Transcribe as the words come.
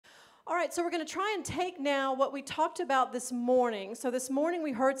All right, so we're going to try and take now what we talked about this morning. So this morning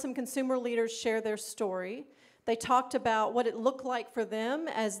we heard some consumer leaders share their story. They talked about what it looked like for them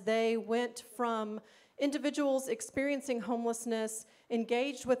as they went from individuals experiencing homelessness,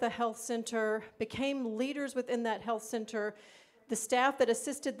 engaged with a health center, became leaders within that health center, the staff that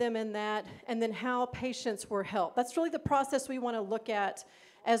assisted them in that, and then how patients were helped. That's really the process we want to look at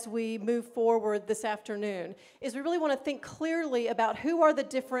as we move forward this afternoon, is we really want to think clearly about who are the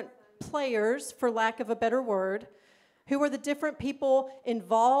different players, for lack of a better word, who are the different people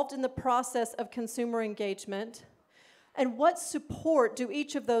involved in the process of consumer engagement, and what support do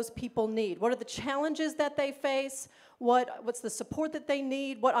each of those people need? What are the challenges that they face? What's the support that they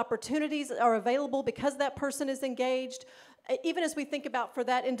need? What opportunities are available because that person is engaged? Even as we think about for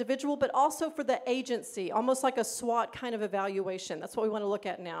that individual, but also for the agency, almost like a SWOT kind of evaluation. That's what we want to look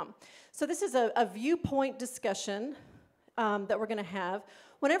at now. So this is a viewpoint discussion that we're going to have.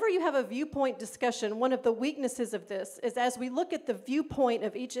 Whenever you have a viewpoint discussion, one of the weaknesses of this is as we look at the viewpoint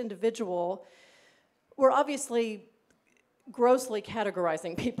of each individual, we're obviously grossly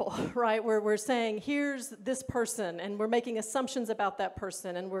categorizing people, right? We're saying, here's this person, and we're making assumptions about that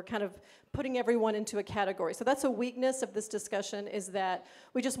person, and we're kind of putting everyone into a category. So that's a weakness of this discussion, is that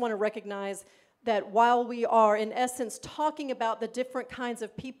we just want to recognize that while we are, in essence, talking about the different kinds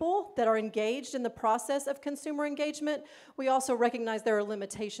of people that are engaged in the process of consumer engagement, we also recognize there are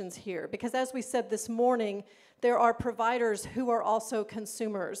limitations here. Because as we said this morning, there are providers who are also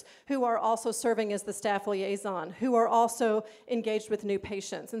consumers, who are also serving as the staff liaison, who are also engaged with new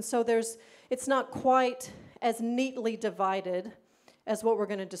patients. And so it's not quite as neatly divided as what we're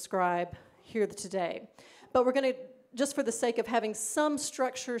going to describe here today. But we're going to, just for the sake of having some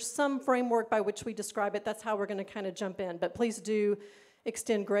structure, some framework by which we describe it, that's how we're going to kind of jump in. But please do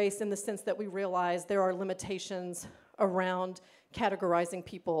extend grace in the sense that we realize there are limitations around categorizing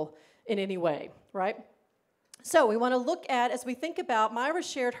people in any way, right? So we want to look at, as we think about, Myra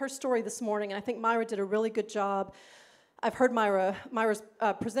shared her story this morning, and I think Myra did a really good job. I've heard Myra's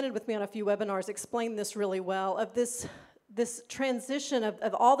presented with me on a few webinars, explain this really well, of this transition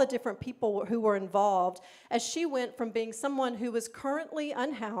of all the different people who were involved as she went from being someone who was currently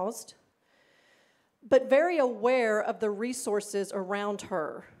unhoused, but very aware of the resources around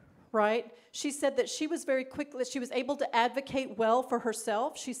her, right? She said that she was able to advocate well for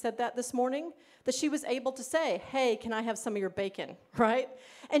herself. She said that this morning, that she was able to say, hey, can I have some of your bacon, right?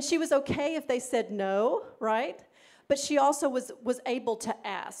 And she was okay if they said no, right? But she also was able to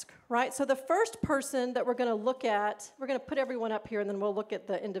ask, right? So the first person that we're going to look at, we're going to put everyone up here, and then we'll look at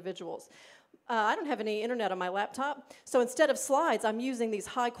the individuals. I don't have any internet on my laptop, so instead of slides, I'm using these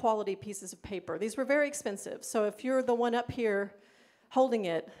high-quality pieces of paper. These were very expensive, so if you're the one up here holding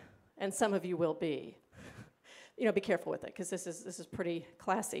it, and some of you will be, be careful with it, because this is pretty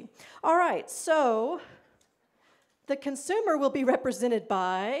classy. All right, so the consumer will be represented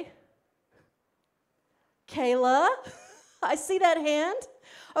by Kayla. I see that hand.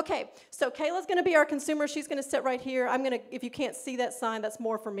 Okay, so Kayla's going to be our consumer. She's going to sit right here. If you can't see that sign, that's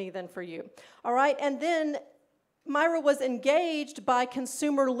more for me than for you. All right, and then Myra was engaged by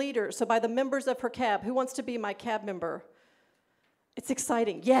consumer leaders, so by the members of her cab. Who wants to be my cab member? It's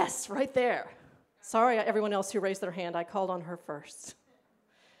exciting. Yes, right there. Sorry, everyone else who raised their hand. I called on her first.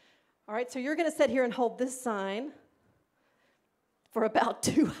 All right, so you're going to sit here and hold this sign for about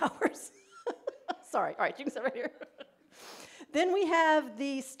 2 hours. Sorry. All right, you can sit right here. Then we have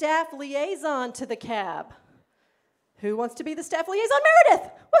the staff liaison to the cab. Who wants to be the staff liaison?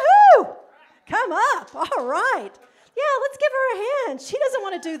 Meredith! Woohoo! Come up. All right. Yeah, let's give her a hand. She doesn't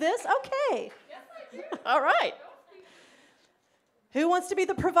want to do this. Okay. Yes, I do. All right. Who wants to be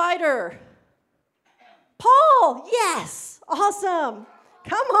the provider? Paul! Yes! Awesome.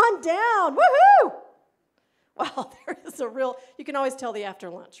 Come on down. Woohoo! Wow, there is you can always tell the after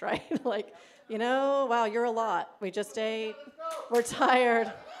lunch, right? Like, wow, you're a lot. We just ate. We're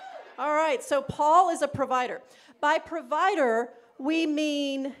tired. All right, so Paul is a provider. By provider, we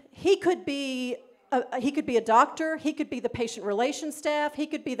mean he could be a doctor, he could be the patient relations staff, he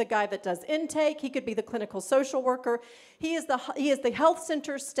could be the guy that does intake, he could be the clinical social worker. He is the health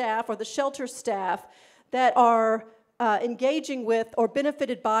center staff or the shelter staff that are engaging with or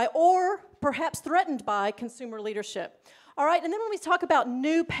benefited by or perhaps threatened by consumer leadership. All right, and then when we talk about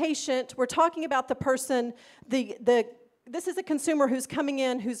new patient, we're talking about the person, the this is a consumer who's coming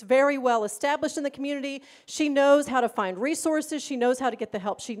in, who's very well established in the community. She knows how to find resources. She knows how to get the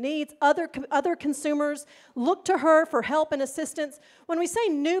help she needs. Other consumers look to her for help and assistance. When we say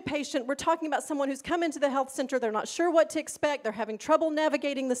new patient, we're talking about someone who's come into the health center. They're not sure what to expect. They're having trouble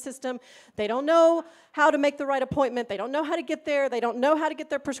navigating the system. They don't know how to make the right appointment. They don't know how to get there. They don't know how to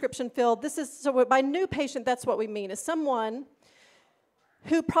get their prescription filled. So by new patient, that's what we mean, is someone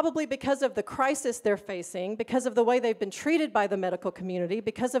who probably, because of the crisis they're facing, because of the way they've been treated by the medical community,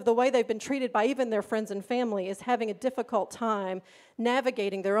 because of the way they've been treated by even their friends and family, is having a difficult time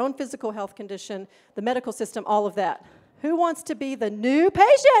navigating their own physical health condition, the medical system, all of that. Who wants to be the new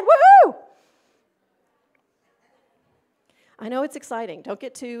patient? Woohoo! I know it's exciting. Don't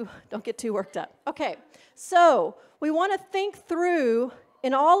get too worked up. Okay, so we want to think through,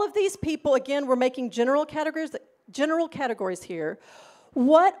 in all of these people, again, we're making general categories here.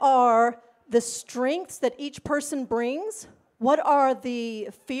 What are the strengths that each person brings? What are the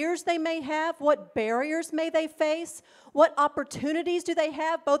fears they may have? What barriers may they face? What opportunities do they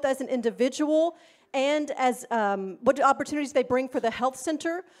have, both as an individual and as what opportunities they bring for the health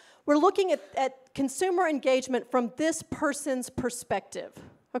center? We're looking at consumer engagement from this person's perspective,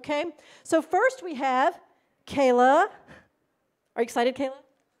 okay? So first we have Kayla. Are you excited, Kayla?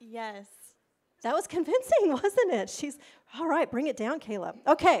 Yes. That was convincing, wasn't it? She's, all right, bring it down, Kayla.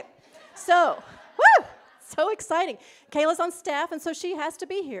 Okay, so, woo, so exciting. Kayla's on staff, and so she has to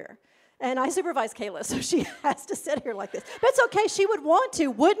be here. And I supervise Kayla, so she has to sit here like this. But it's okay, she would want to,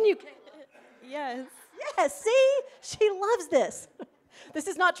 wouldn't you, Kayla? Yes. Yes, see? She loves this. This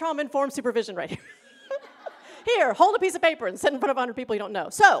is not trauma-informed supervision right here. Here, hold a piece of paper and sit in front of 100 people you don't know.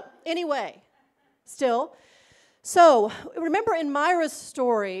 So, anyway, So, remember in Myra's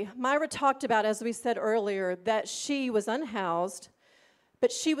story, Myra talked about, as we said earlier, that she was unhoused,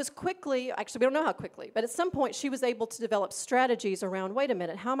 but she was quickly, actually we don't know how quickly, but at some point she was able to develop strategies around, wait a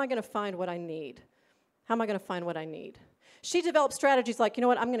minute, how am I going to find what I need? How am I going to find what I need? She developed strategies like, you know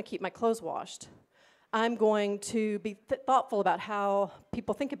what, I'm going to keep my clothes washed. I'm going to be thoughtful about how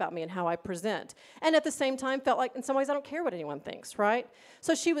people think about me and how I present. And at the same time, felt like in some ways I don't care what anyone thinks, right?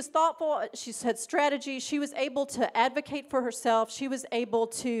 So she was thoughtful, she had strategy, she was able to advocate for herself, she was able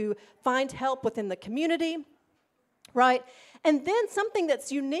to find help within the community, right? And then something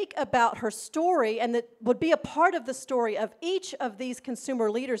that's unique about her story, and that would be a part of the story of each of these consumer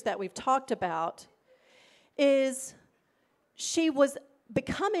leaders that we've talked about, is she was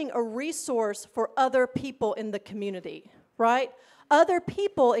becoming a resource for other people in the community, right? Other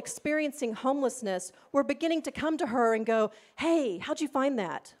people experiencing homelessness were beginning to come to her and go, hey, how'd you find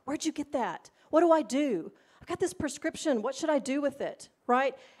that? Where'd you get that? What do I do? I've got this prescription. What should I do with it,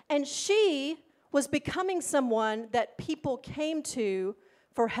 right? And she was becoming someone that people came to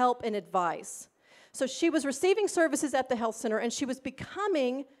for help and advice. So she was receiving services at the health center, and she was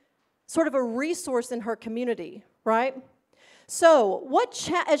becoming sort of a resource in her community, right? So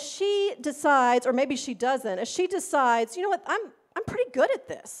as she decides, or maybe she doesn't, as she decides, you know what, I'm pretty good at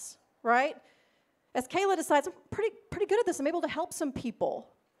this, right? As Kayla decides, I'm pretty good at this, I'm able to help some people.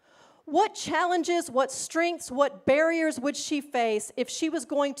 What challenges, what strengths, what barriers would she face if she was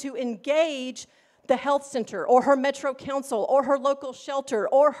going to engage the health center, or her metro council, or her local shelter,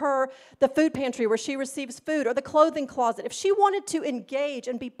 or the food pantry where she receives food, or the clothing closet? If she wanted to engage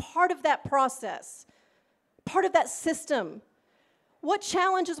and be part of that process, part of that system, what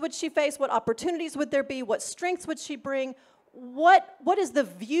challenges would she face? What opportunities would there be? What strengths would she bring? What is the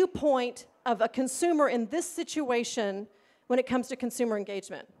viewpoint of a consumer in this situation when it comes to consumer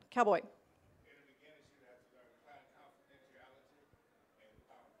engagement? Cowboy.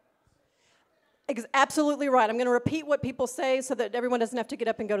 Absolutely right. I'm going to repeat what people say so that everyone doesn't have to get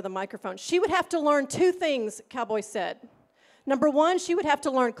up and go to the microphone. She would have to learn two things, Cowboy said. Number one, she would have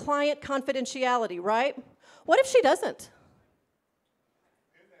to learn client confidentiality, right? What if she doesn't?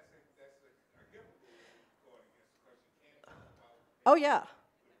 Oh, yeah.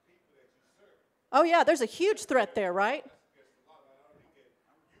 Oh, yeah, there's a huge threat there, right?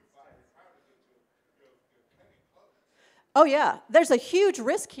 Oh, yeah, there's a huge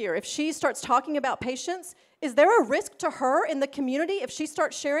risk here. If she starts talking about patients, is there a risk to her in the community if she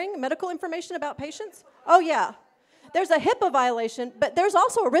starts sharing medical information about patients? Oh, yeah. There's a HIPAA violation, but there's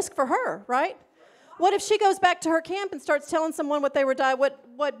also a risk for her, right? What if she goes back to her camp and starts telling someone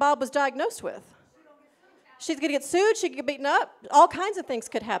what Bob was diagnosed with? She's going to get sued, she could get beaten up, all kinds of things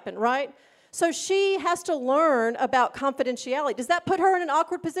could happen, right? So she has to learn about confidentiality. Does that put her in an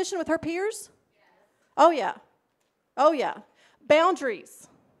awkward position with her peers? Oh, yeah. Oh, yeah. Boundaries.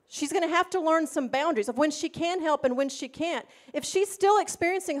 She's going to have to learn some boundaries of when she can help and when she can't. If she's still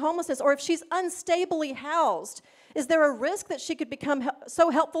experiencing homelessness, or if she's unstably housed Is there a risk that she could become so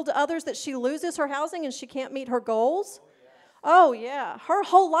helpful to others that she loses her housing and she can't meet her goals? Oh, yeah. Her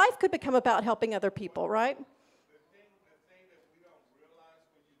whole life could become about helping other people, right? The thing that we don't realize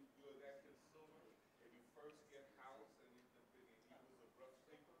when you're that consumer and you first get house and you was a rough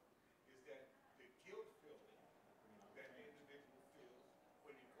sleeper is that the guilt feeling that the individual feels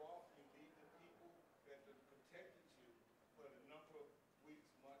when you go off and leave the people that have protected you for a number of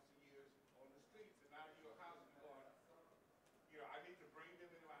weeks, months, and years on the streets, and now your house is going, I need to bring them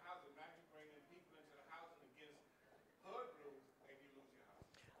into my house, and now you're bringing people into the house and against HUD rules, and you lose your house.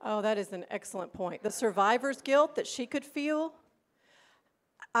 Oh, that is an excellent point. The survivor's guilt that she could feel.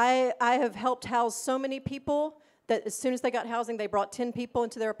 I have helped house so many people that as soon as they got housing, they brought 10 people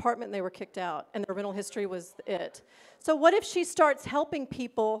into their apartment and they were kicked out, and their rental history was it. So what if she starts helping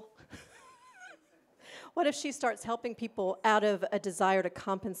people? What if she starts helping people out of a desire to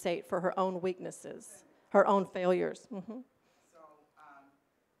compensate for her own weaknesses, her own failures? Mm-hmm.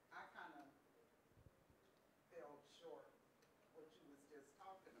 I kind of fell short what you was just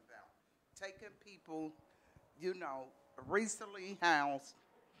talking about. Taking people, recently housed.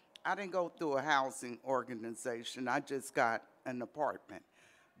 I didn't go through a housing organization. I just got an apartment.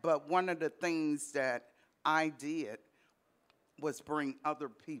 But one of the things that I did was bring other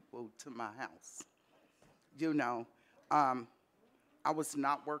people to my house. I was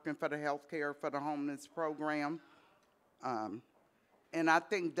not working for the health care for the homeless program. And I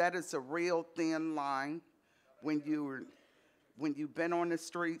think that is a real thin line when you've been on the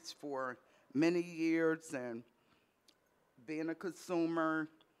streets for many years and being a consumer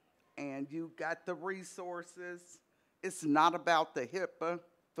and you got the resources. It's not about the HIPAA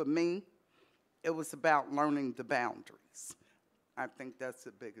for me. It was about learning the boundaries. I think that's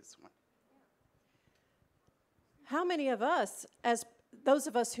the biggest one. How many of us, as those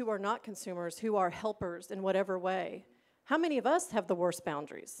of us who are not consumers, who are helpers in whatever way, how many of us have the worst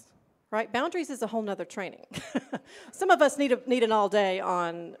boundaries, right? Boundaries is a whole nother training. Some of us need an all day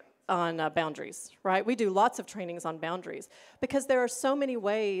on boundaries, right? We do lots of trainings on boundaries because there are so many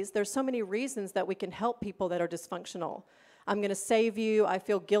ways, there's so many reasons that we can help people that are dysfunctional. I'm going to save you. I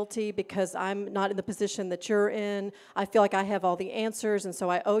feel guilty because I'm not in the position that you're in. I feel like I have all the answers, and so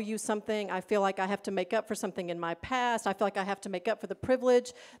I owe you something. I feel like I have to make up for something in my past. I feel like I have to make up for the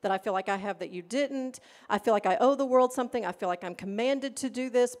privilege that I feel like I have that you didn't. I feel like I owe the world something. I feel like I'm commanded to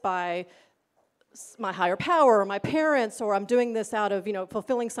do this by my higher power or my parents, or I'm doing this out of,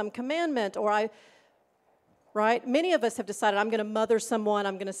 fulfilling some commandment, right? Many of us have decided I'm going to mother someone,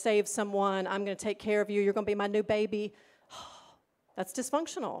 I'm going to save someone, I'm going to take care of you, you're going to be my new baby. That's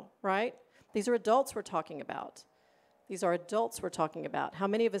dysfunctional, right? These are adults we're talking about. These are adults we're talking about. How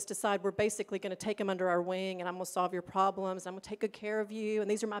many of us decide we're basically going to take them under our wing and I'm going to solve your problems, and I'm going to take good care of you, and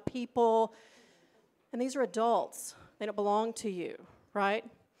these are my people. And these are adults. They don't belong to you, right?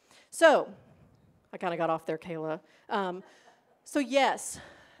 So, I kind of got off there, Kayla. So yes,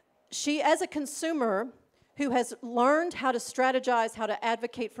 she as a consumer who has learned how to strategize, how to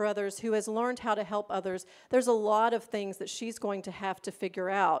advocate for others, who has learned how to help others, there's a lot of things that she's going to have to figure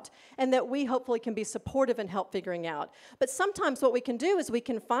out and that we hopefully can be supportive and help figuring out. But sometimes what we can do is we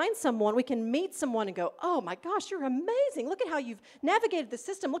can find someone, we can meet someone and go, oh my gosh, you're amazing. Look at how you've navigated the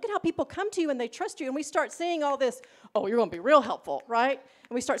system. Look at how people come to you and they trust you. And we start seeing all this, oh, you're going to be real helpful, right?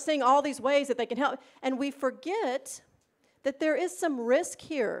 And we start seeing all these ways that they can help. And we forget that there is some risk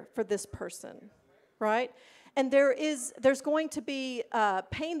here for this person, right? And there's going to be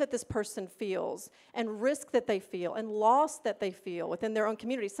pain that this person feels, and risk that they feel, and loss that they feel within their own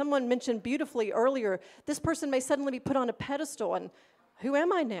community. Someone mentioned beautifully earlier, this person may suddenly be put on a pedestal, and who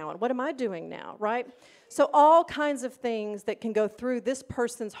am I now, and what am I doing now, right? So all kinds of things that can go through this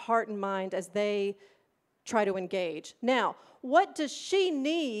person's heart and mind as they try to engage. Now, what does she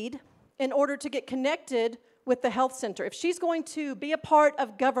need in order to get connected with the health center? If she's going to be a part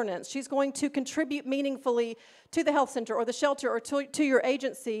of governance, she's going to contribute meaningfully to the health center or the shelter or to your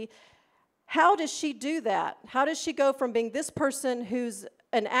agency, how does she do that? How does she go from being this person who's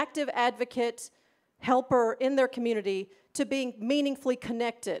an active advocate, helper in their community to being meaningfully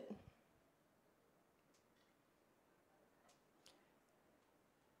connected?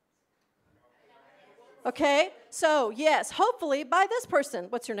 Okay, so yes, hopefully by this person.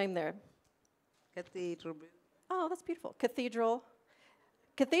 What's your name there? Cathedral. Oh, that's beautiful. Cathedral.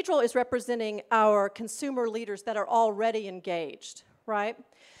 Cathedral is representing our consumer leaders that are already engaged, right?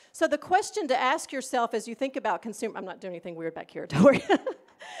 So the question to ask yourself as you think about consumer, I'm not doing anything weird back here, don't worry.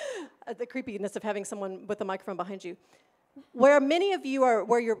 The creepiness of having someone with a microphone behind you. Where many of you are,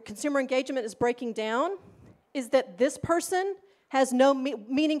 where your consumer engagement is breaking down, is that this person has no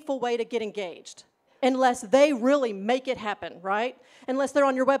meaningful way to get engaged. unless they really make it happen, right? Unless they're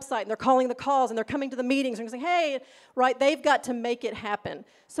on your website and they're calling the calls and they're coming to the meetings and saying, hey, right? They've got to make it happen.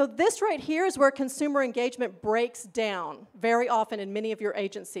 So this right here is where consumer engagement breaks down very often in many of your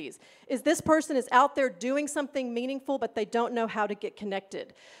agencies. Is this person is out there doing something meaningful, but they don't know how to get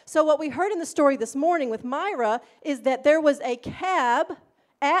connected. So what we heard in the story this morning with Myra is that there was a cab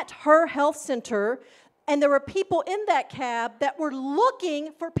at her health center, and there were people in that cab that were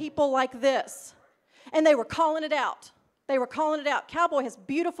looking for people like this. And they were calling it out. They were calling it out. Cowboy has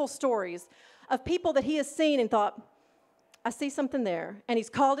beautiful stories of people that he has seen and thought, I see something there. And he's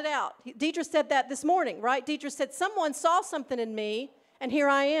called it out. Deidre said that this morning, right? Deidre said, someone saw something in me, and here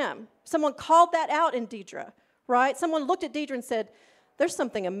I am. Someone called that out in Deidre, right? Someone looked at Deidre and said, there's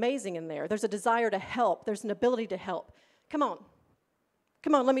something amazing in there. There's a desire to help. There's an ability to help. Come on.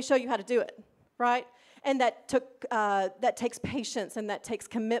 Come on, let me show you how to do it, right? And that takes patience, and that takes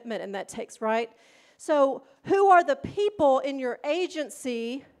commitment, and that takes, right? So who are the people in your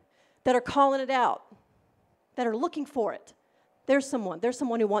agency that are calling it out, that are looking for it? There's someone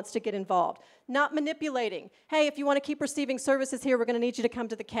who wants to get involved. Not manipulating. Hey, if you want to keep receiving services here, we're going to need you to come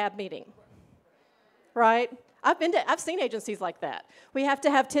to the CAB meeting, right? I've seen agencies like that. We have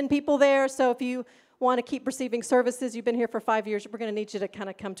to have 10 people there, so if you want to keep receiving services, you've been here for 5 years, we're going to need you to kind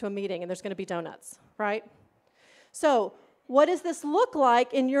of come to a meeting, and there's going to be donuts, right? So what does this look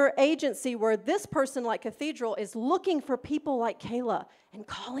like in your agency where this person like Cathedral is looking for people like Kayla and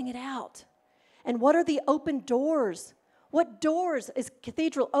calling it out? And what are the open doors? What doors is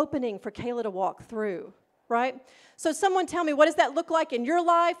Cathedral opening for Kayla to walk through, right? So someone tell me, what does that look like in your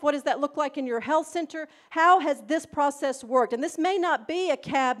life? What does that look like in your health center? How has this process worked? And this may not be a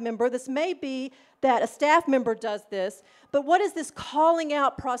CAB member. This may be that a staff member does this. But what does this calling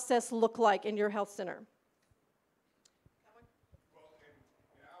out process look like in your health center?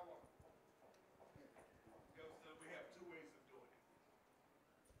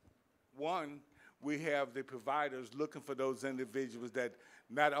 One, we have the providers looking for those individuals that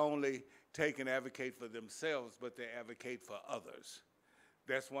not only take and advocate for themselves, but they advocate for others.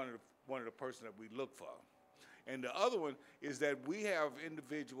 That's one of the person that we look for. And the other one is that we have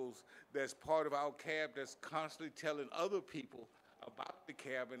individuals that's part of our CAB that's constantly telling other people about the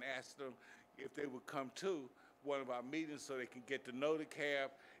CAB and ask them if they would come to one of our meetings so they can get to know the CAB.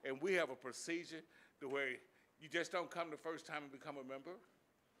 And we have a procedure the way you just don't come the first time and become a member.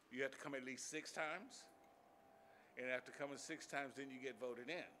 You have to come at least 6 times. And after coming 6 times, then you get voted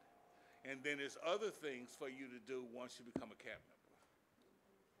in. And then there's other things for you to do once you become a CAB member.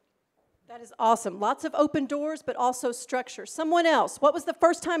 That is awesome. Lots of open doors, but also structure. Someone else, what was the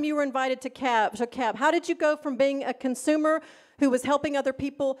first time you were invited to CAB? How did you go from being a consumer who was helping other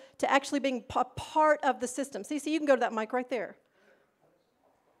people to actually being a part of the system? Cece, you can go to that mic right there.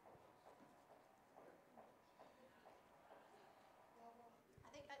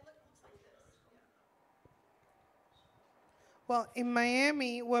 Well, in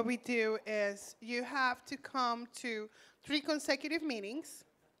Miami, what we do is you have to come to 3 consecutive meetings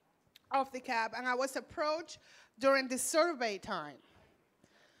of the CAB, and I was approached during the survey time.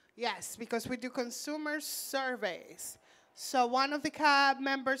 Yes, because we do consumer surveys. So one of the CAB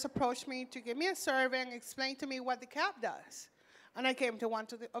members approached me to give me a survey and explain to me what the CAB does. And I came to one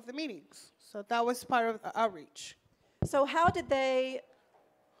of the meetings. So that was part of the outreach. So how did they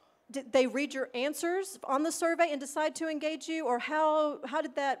read your answers on the survey and decide to engage you, or how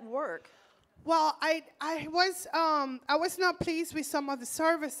did that work? Well, I was not pleased with some of the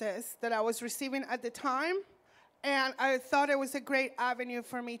services that I was receiving at the time, and I thought it was a great avenue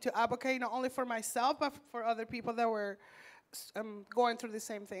for me to advocate not only for myself but for other people that were going through the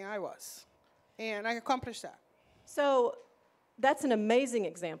same thing I was, and I accomplished that. So that's an amazing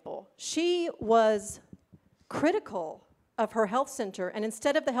example. She was critical of her health center, and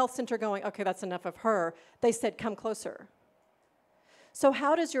instead of the health center going, okay, that's enough of her, they said, come closer. So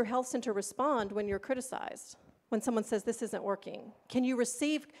how does your health center respond when you're criticized? When someone says this isn't working? Can you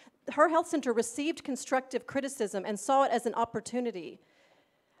receive, her health center received constructive criticism and saw it as an opportunity.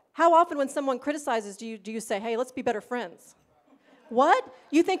 How often when someone criticizes do you say, hey, let's be better friends? What?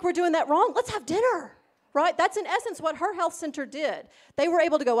 You think we're doing that wrong? Let's have dinner, right? That's in essence what her health center did. They were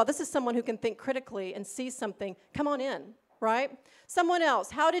able to go, well, this is someone who can think critically and see something. Come on in, right? Someone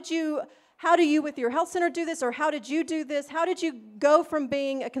else, how do you with your health center do this, or how did you do this? How did you go from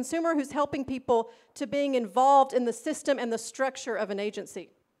being a consumer who's helping people to being involved in the system and the structure of an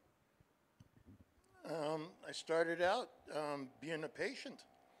agency? I started out being a patient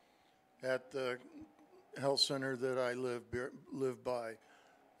at the health center that I live by.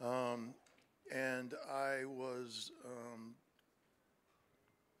 And I was,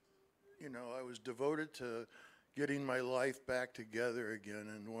 you know, I was devoted to getting my life back together again,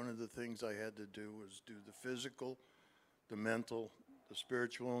 and one of the things I had to do was do the physical, the mental, the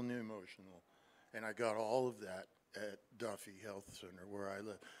spiritual, and the emotional. And I got all of that at Duffy Health Center where I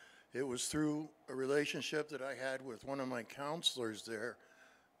live. It was through a relationship that I had with one of my counselors there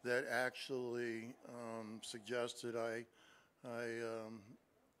that actually suggested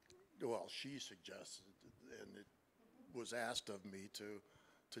well, she suggested, and it was asked of me to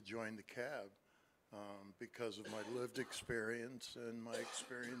join the cab because of my lived experience and my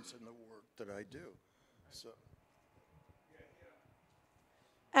experience in the work that I do. So.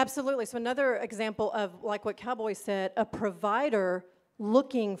 Absolutely. So another example of, like what Cowboy said, a provider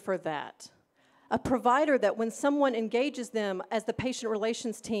looking for that. A provider that when someone engages them as the patient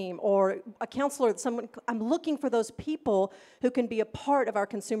relations team or a counselor, I'm looking for those people who can be a part of our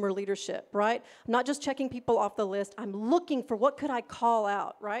consumer leadership, right? I'm not just checking people off the list. I'm looking for what could I call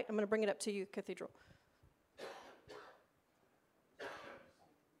out, right? I'm going to bring it up to you, Cathedral.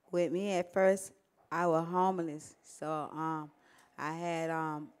 With me at first, I was homeless. So I had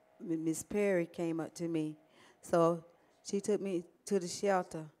Miss Perry came up to me. So she took me to the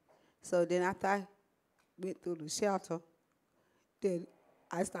shelter. So then after I went through the shelter, then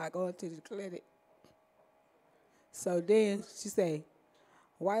I started going to the clinic. So then she said,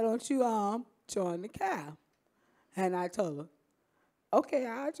 why don't you join the cab? And I told her, okay,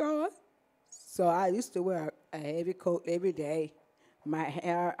 I'll join. So I used to wear a heavy coat every day, my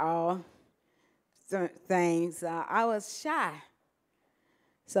hair all certain things. I was shy.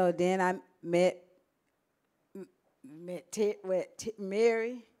 So then I met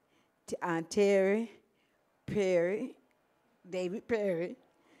Mary, Aunt Terry, Perry, David Perry,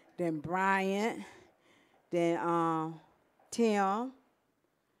 then Brian, then Tim.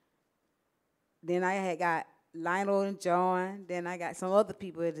 Then I had got Lionel and John. Then I got some other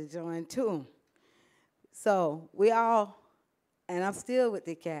people to join too. So we all, and I'm still with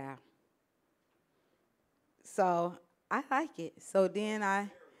the cab. So I like it. So then I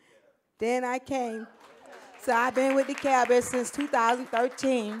came. So I've been with the cab ever since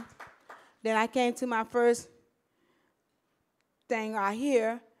 2013. Then I came to my first thing right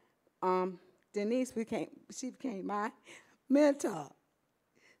here. Denise became my mentor.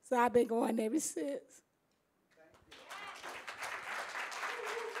 So I've been going ever since.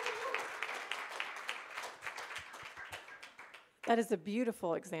 That is a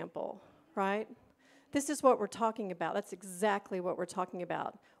beautiful example, right? This is what we're talking about. That's exactly what we're talking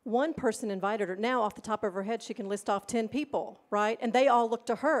about. One person invited her. Now, off the top of her head, she can list off 10 people, right? And they all look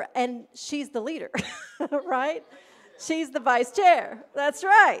to her, and she's the leader, right? She's the vice chair. That's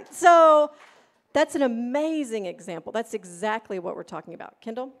right. So that's an amazing example. That's exactly what we're talking about.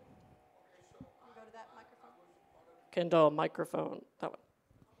 Kendall? Go to that microphone. Kendall, microphone. That one.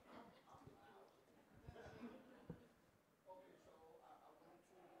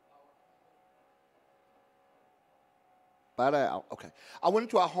 Okay. I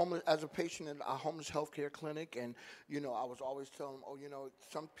went into as a patient in a homeless healthcare clinic, and, you know, I was always telling them, oh, you know,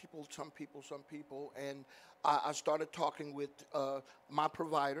 some people, and I started talking with my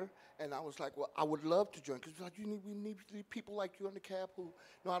provider, and I was like, well, I would love to join, because like, we need people like you on the cab who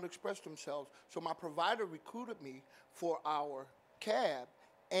know how to express themselves. So my provider recruited me for our cab,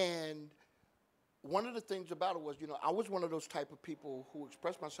 and one of the things about it was, you know, I was one of those type of people who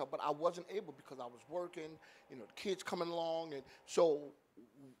expressed myself, but I wasn't able because I was working, you know, the kids coming along. And so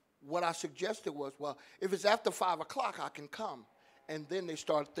what I suggested was, well, if it's after 5 o'clock, I can come. And then they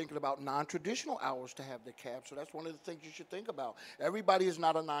started thinking about non-traditional hours to have the cab. So that's one of the things you should think about. Everybody is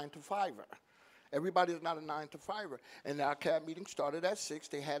not a 9-to-5er. Everybody is not a 9-to-5er. And our cab meeting started at 6.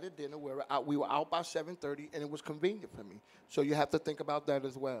 They had a dinner. We were out by 7:30, and it was convenient for me. So you have to think about that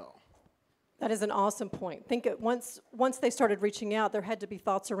as well. That is an awesome point. Once they started reaching out, there had to be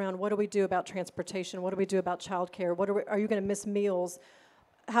thoughts around what do we do about transportation? What do we do about childcare? Are you going to miss meals?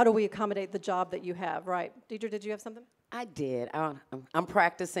 How do we accommodate the job that you have? Right, Deidre, did you have something? I did. I'm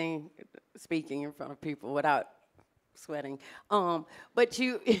practicing speaking in front of people without sweating. But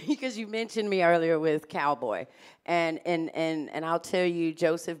because you mentioned me earlier with Cowboy, and I'll tell you,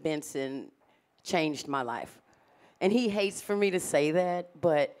 Joseph Benson changed my life, and he hates for me to say that,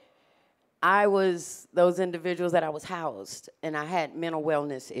 but I was those individuals that I was housed, and I had mental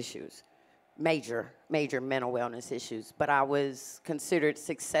wellness issues, major mental wellness issues, but I was considered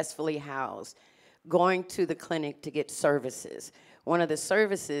successfully housed, going to the clinic to get services. One of the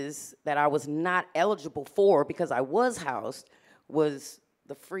services that I was not eligible for because I was housed was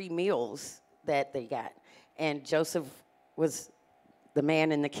the free meals that they got. And Joseph was the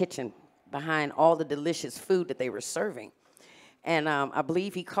man in the kitchen behind all the delicious food that they were serving. And I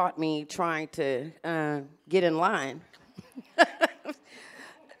believe he caught me trying to get in line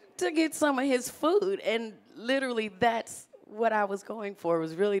to get some of his food. And literally that's what I was going for,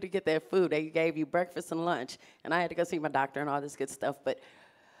 was really to get that food. They gave you breakfast and lunch, and I had to go see my doctor and all this good stuff. But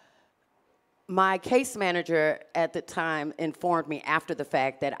my case manager at the time informed me after the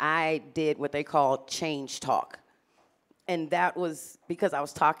fact that I did what they call change talk. And that was because I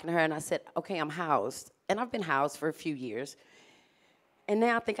was talking to her, and I said, okay, I'm housed. And I've been housed for a few years. And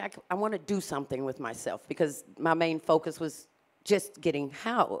now I think I want to do something with myself, because my main focus was just getting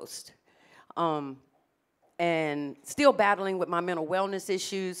housed. And still battling with my mental wellness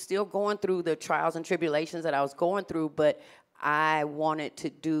issues, still going through the trials and tribulations that I was going through, but I wanted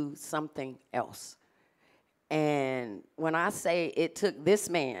to do something else. And when I say it took this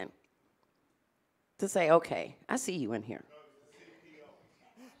man to say, okay, I see you in here.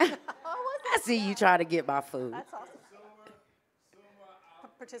 I see you try to get my food. That's awesome.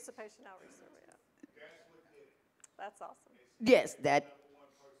 Participation outreach survey. That's awesome. Yes, that.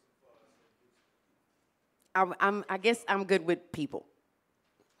 I guess I'm good with people.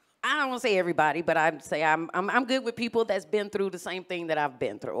 I don't want to say everybody, but I'd say I'm good with people that's been through the same thing that I've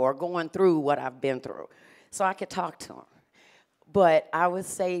been through, or going through what I've been through, so I could talk to them. But I would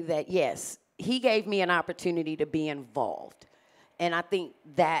say that, yes, he gave me an opportunity to be involved. And I think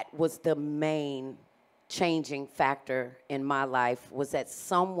that was the main changing factor in my life, was that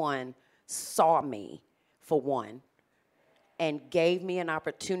someone saw me, for one, and gave me an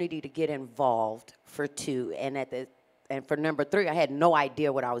opportunity to get involved, for two. And for number three, I had no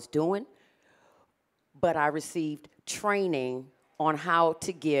idea what I was doing, but I received training on how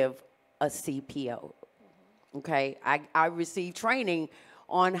to give a CPO. Okay, I received training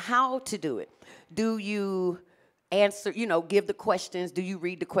on how to do it. Do you answer, give the questions? Do you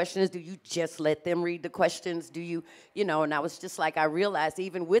read the questions? Do you just let them read the questions? Do you, and I was just like, I realized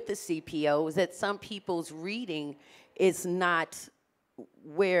even with the CPOs that some people's reading is not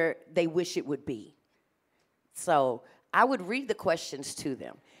where they wish it would be. So I would read the questions to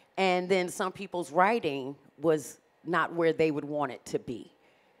them. And then some people's writing was not where they would want it to be.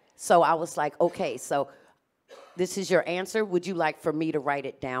 So I was like, okay, so this is your answer. Would you like for me to write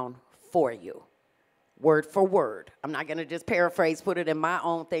it down for you? Word for word. I'm not going to just paraphrase, put it in my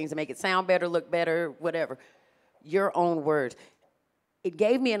own things and make it sound better, look better, whatever. Your own words. It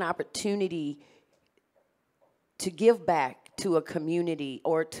gave me an opportunity to give back to a community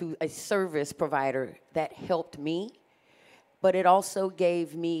or to a service provider that helped me, but it also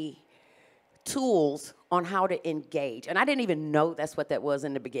gave me tools on how to engage. And I didn't even know that's what that was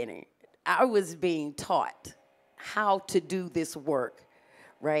in the beginning. I was being taught how to do this work,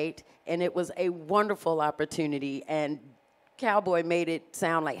 right? And it was a wonderful opportunity. And Cowboy made it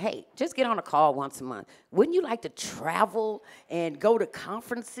sound like, hey, just get on a call once a month. Wouldn't you like to travel and go to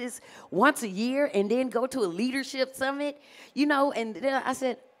conferences once a year and then go to a leadership summit? And then I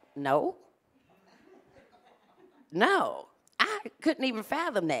said, no. No. I couldn't even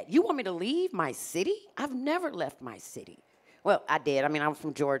fathom that. You want me to leave my city? I've never left my city. Well, I did. I mean, I'm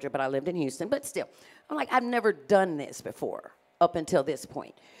from Georgia, but I lived in Houston. But still, I'm like, I've never done this before up until this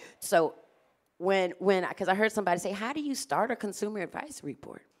point. So because I heard somebody say, how do you start a consumer advisory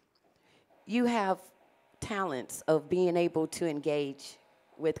board? You have talents of being able to engage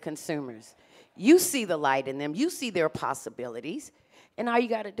with consumers. You see the light in them. You see their possibilities. And all you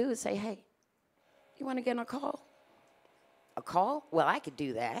got to do is say, hey, you want to get on a call? A call? Well, I could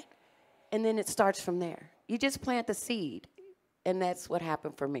do that. And then it starts from there. You just plant the seed. And that's what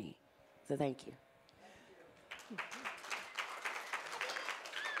happened for me. So thank you.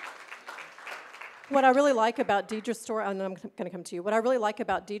 What I really like about Deidre's story, and I'm going to come to you. What I really like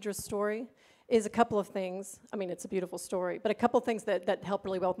about Deidre's story is a couple of things. I mean, it's a beautiful story, but a couple of things that help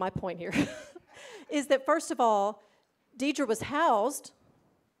really well with my point here is that, first of all, Deidre was housed,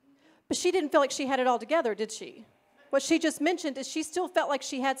 but she didn't feel like she had it all together, did she? What she just mentioned is she still felt like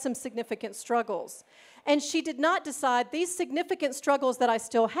she had some significant struggles. And she did not decide, these significant struggles that I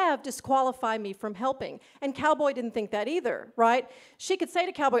still have disqualify me from helping. And Cowboy didn't think that either, right? She could say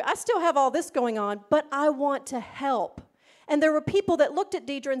to Cowboy, I still have all this going on, but I want to help. And there were people that looked at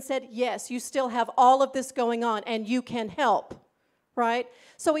Deidre and said, yes, you still have all of this going on, and you can help, right?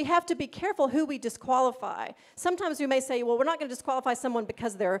 So we have to be careful who we disqualify. Sometimes we may say, well, we're not going to disqualify someone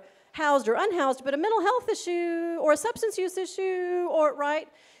because they're housed or unhoused, but a mental health issue or a substance use issue, or, right?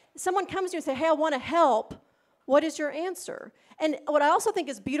 Someone comes to you and say, hey, I want to help. What is your answer? And what I also think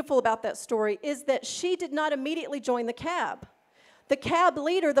is beautiful about that story is that she did not immediately join the cab. The cab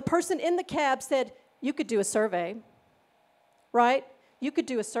leader, the person in the cab said, you could do a survey, right? You could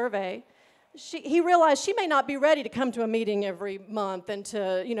do a survey. he realized she may not be ready to come to a meeting every month and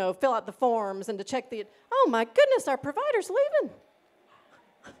to, fill out the forms and to check oh my goodness, our provider's leaving.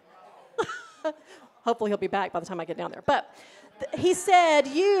 Hopefully he'll be back by the time I get down there. But he said,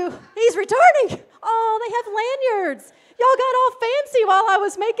 he's returning. Oh, they have lanyards. Y'all got all fancy while I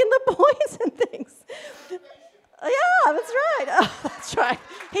was making the points and things. Yeah, that's right. Oh, that's right.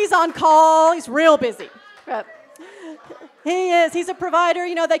 He's on call. He's real busy. But he is. He's a provider.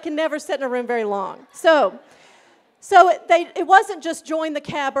 They can never sit in a room very long. So it wasn't just join the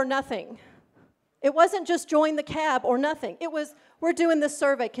cab or nothing. It wasn't just join the cab or nothing. It was, we're doing this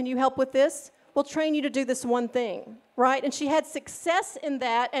survey. Can you help with this? We'll train you to do this one thing, right? And she had success in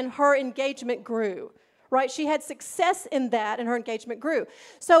that, and her engagement grew, right? She had success in that, and her engagement grew.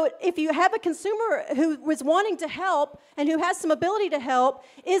 So if you have a consumer who was wanting to help and who has some ability to help,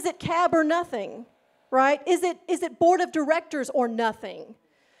 is it cab or nothing, right? Is it board of directors or nothing?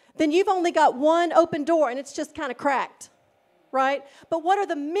 Then you've only got one open door, and it's just kind of cracked, right? But what are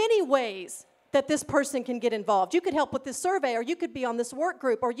the many ways that this person can get involved? You could help with this survey, or you could be on this work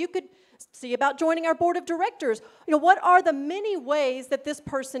group, or you could see about joining our board of directors. What are the many ways that this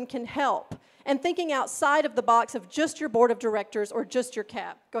person can help? And thinking outside of the box of just your board of directors or just your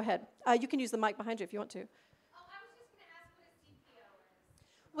CAB. Go ahead. You can use the mic behind you if you want to.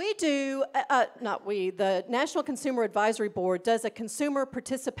 We do, the National Consumer Advisory Board does a consumer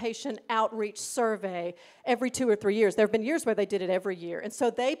participation outreach survey every 2 or 3 years. There have been years where they did it every year. And so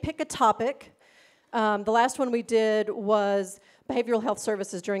they pick a topic. The last one we did was behavioral health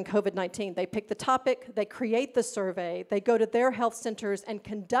services during COVID-19. They pick the topic, they create the survey, they go to their health centers and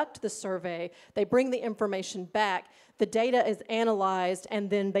conduct the survey, they bring the information back, the data is analyzed, and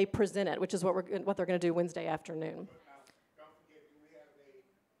then they present it, which is what they're going to do Wednesday afternoon. Don't forget, we have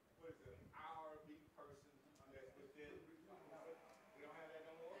an hourly person that's within. We don't have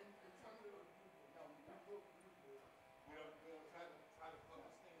that no more? We don't try to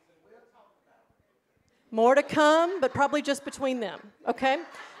focus things and we'll talk about it. More to come, but probably just between them, okay?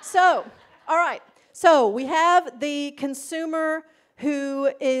 So, all right. So we have the consumer who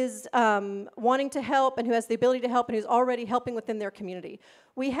is wanting to help and who has the ability to help and who's already helping within their community.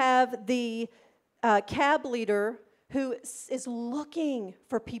 We have the CAB leader who is looking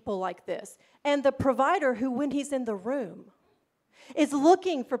for people like this, and the provider who, when he's in the room, is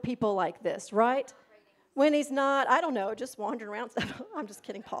looking for people like this, right? When he's not, I don't know, just wandering around. I'm just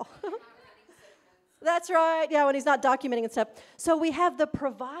kidding, Paul. That's right, yeah, when he's not documenting and stuff. So we have the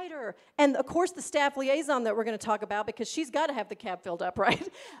provider, and of course the staff liaison that we're going to talk about, because she's got to have the cab filled up, right?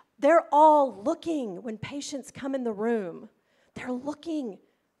 They're all looking when patients come in the room. They're looking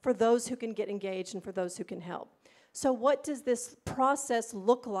for those who can get engaged and for those who can help. So what does this process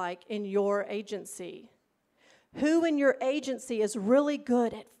look like in your agency? Who in your agency is really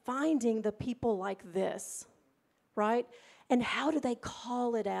good at finding the people like this, right? And how do they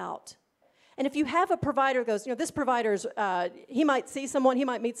call it out? And if you have a provider who goes, this provider's, he might see someone, he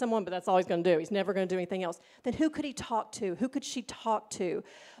might meet someone, but that's all he's going to do. He's never going to do anything else. Then who could he talk to? Who could she talk to?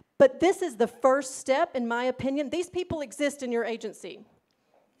 But this is the first step, in my opinion. These people exist in your agency.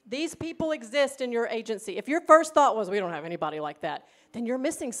 These people exist in your agency. If your first thought was, we don't have anybody like that, then you're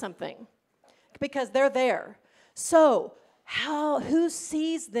missing something, because they're there. So who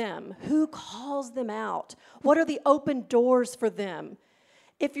sees them? Who calls them out? What are the open doors for them?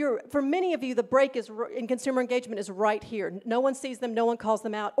 For many of you, the break in consumer engagement is right here. No one sees them, no one calls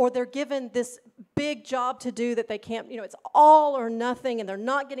them out, or they're given this big job to do that they can't, it's all or nothing, and they're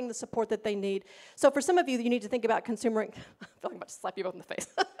not getting the support that they need. So for some of you, you need to think about consumer, I feel like I'm about to slap you both in the face.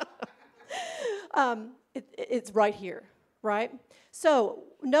 It's right here, right? So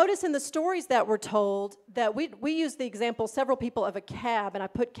notice in the stories that were told that we use the example, several people of a cab, and I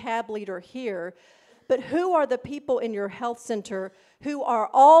put cab leader here. But who are the people in your health center who are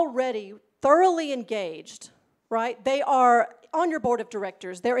already thoroughly engaged, right? They are on your board of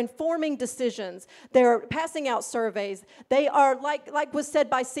directors. They're informing decisions. They're passing out surveys. They are, like was said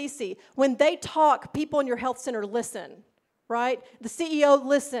by Cece, when they talk, people in your health center listen, right? The CEO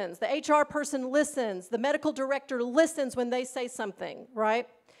listens. The HR person listens. The medical director listens when they say something, right?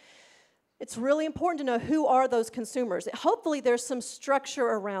 It's really important to know who are those consumers. Hopefully there's some structure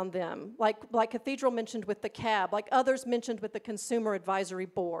around them, like Cathedral mentioned with the CAB, like others mentioned with the Consumer Advisory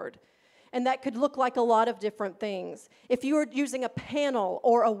Board. And that could look like a lot of different things. If you are using a panel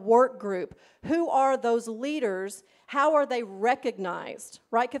or a work group, who are those leaders? How are they recognized,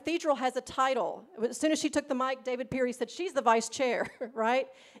 right? Cathedral has a title. As soon as she took the mic, David Peary said, she's the vice chair, right?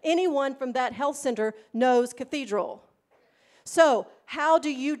 Anyone from that health center knows Cathedral. So how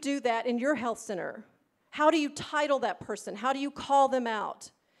do you do that in your health center? How do you title that person? How do you call them out?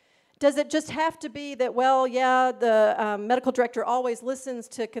 Does it just have to be that, well, yeah, the medical director always listens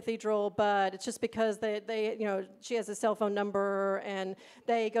to Cathedral, but it's just because they, you know, she has a cell phone number and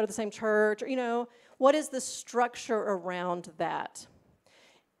they go to the same church, or, you know, what is the structure around that?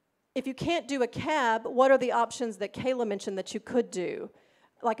 If you can't do a cab, what are the options that Kayla mentioned that you could do?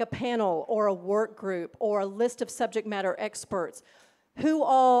 Like a panel or a work group or a list of subject matter experts. Who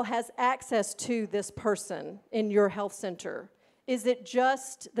all has access to this person in your health center? Is it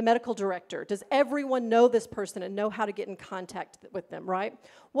just the medical director? Does everyone know this person and know how to get in contact with them, right?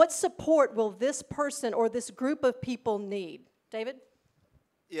 What support will this person or this group of people need? David?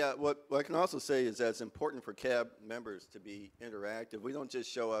 Yeah, what I can also say is that it's important for CAB members to be interactive. We don't just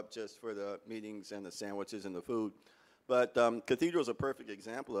show up just for the meetings and the sandwiches and the food. But Cathedral is a perfect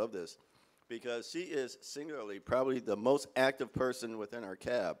example of this because she is singularly probably the most active person within our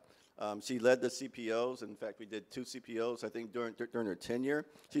CAB. She led the CPOs. In fact, we did 2 CPOs, I think, during her tenure.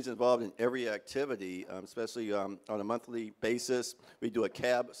 She's involved in every activity, especially on a monthly basis. We do a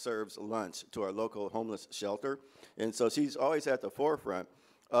CAB serves lunch to our local homeless shelter. And so she's always at the forefront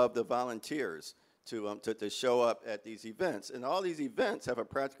of the volunteers to show up at these events. And all these events have a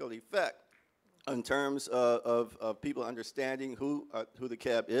practical effect in terms of people understanding who the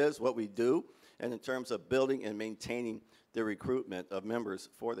CAB is, what we do, and in terms of building and maintaining the recruitment of members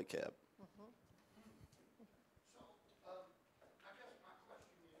for the CAB.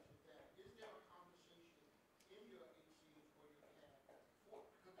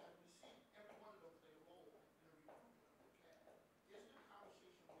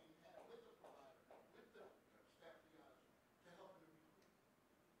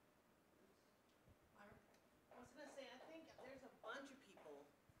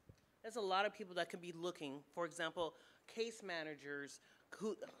 There's a lot of people that could be looking. For example, case managers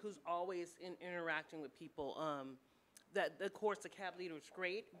who's always interacting with people. That of course the CAB leader is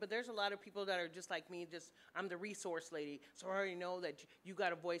great, but there's a lot of people that are just like me. Just I'm the resource lady, so I already know that you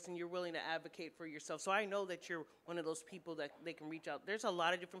got a voice and you're willing to advocate for yourself. So I know that you're one of those people that they can reach out. There's a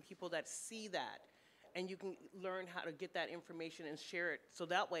lot of different people that see that, and you can learn how to get that information and share it. So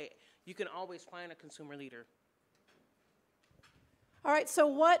that way you can always find a consumer leader. All right, so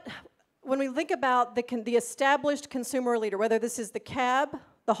when we think about the established consumer leader, whether this is the CAB,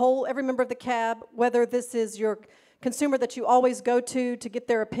 every member of the CAB, whether this is your consumer that you always go to get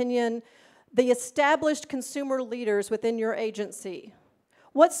their opinion, the established consumer leaders within your agency,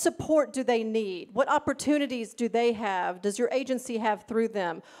 what support do they need? What opportunities do they have? Does your agency have through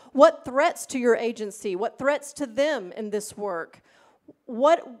them? What threats to your agency? What threats to them in this work?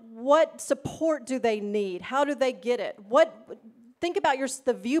 What support do they need? How do they get it? Think about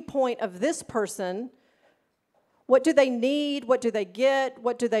the viewpoint of this person. What do they need? What do they get?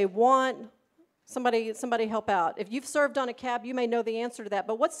 What do they want? Somebody help out. If you've served on a CAB, you may know the answer to that.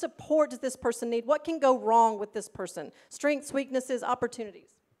 But what support does this person need? What can go wrong with this person? Strengths, weaknesses, opportunities.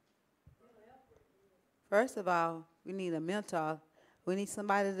 First of all, we need a mentor. We need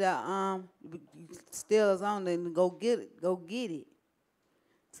somebody that steer us on and go get it.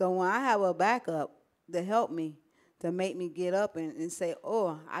 So when I have a backup to help me, to make me get up and say,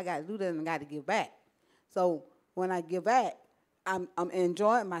 oh, I got to do this and I got to give back. So when I give back, I'm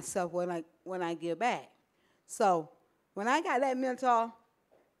enjoying myself when I give back. So when I got that mentor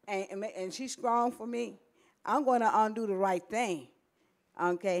and she's strong for me, I'm going to undo the right thing.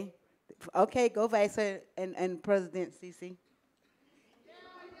 Okay? Okay, go Vice and President CC.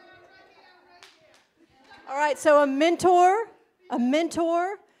 All right, so a mentor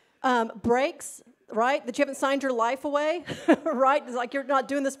breaks, right? That you haven't signed your life away, right? It's like you're not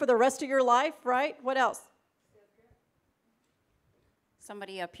doing this for the rest of your life, right? What else?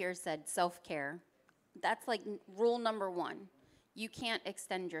 Somebody up here said self-care. That's like rule number 1. You can't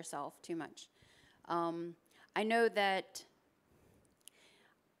extend yourself too much. I know that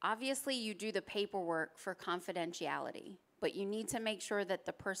obviously you do the paperwork for confidentiality, but you need to make sure that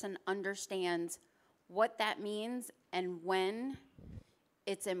the person understands what that means and when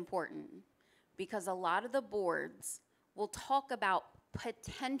it's important. Because a lot of the boards will talk about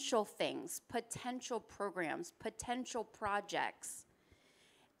potential things, potential programs, potential projects.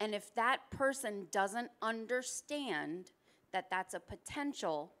 And if that person doesn't understand that that's a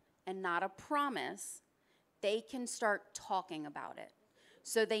potential and not a promise, they can start talking about it.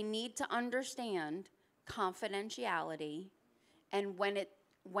 So they need to understand confidentiality and when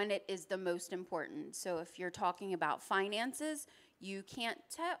it is the most important. So if you're talking about finances, you can't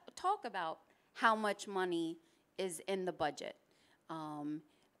talk about how much money is in the budget.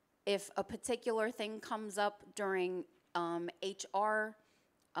 If a particular thing comes up during HR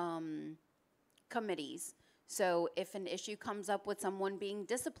committees, So if an issue comes up with someone being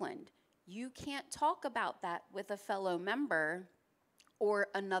disciplined, you can't talk about that with a fellow member or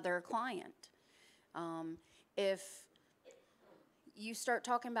another client. If you start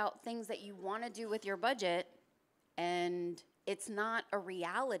talking about things that you want to do with your budget and it's not a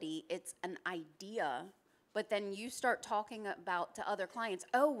reality, it's an idea, but then you start talking about to other clients,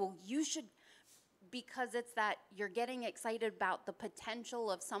 oh, well, you should, because it's that you're getting excited about the potential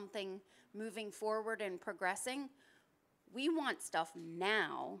of something moving forward and progressing. We want stuff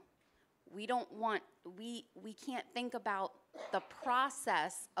now. We don't want, we can't think about the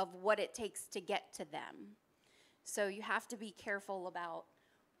process of what it takes to get to them. So you have to be careful about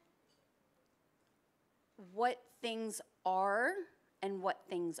what things are and what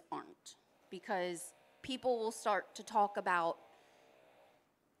things aren't, because people will start to talk about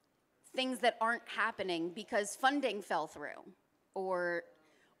things that aren't happening because funding fell through, or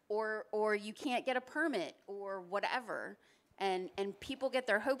you can't get a permit, or whatever, and people get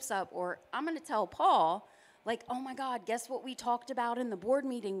their hopes up. Or I'm going to tell Paul, like, oh my God, guess what we talked about in the board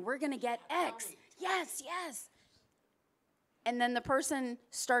meeting? We're going to get X. Yes, yes. And then the person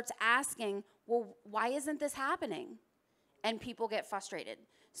starts asking, well, why isn't this happening? And people get frustrated.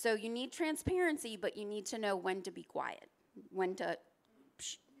 So you need transparency, but you need to know when to be quiet, when to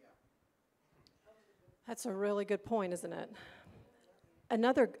psh. That's a really good point, isn't it?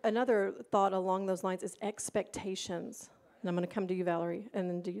 Another thought along those lines is expectations. And I'm going to come to you, Valerie, and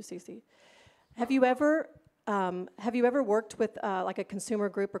then to you, Cece. Have you ever worked with like a consumer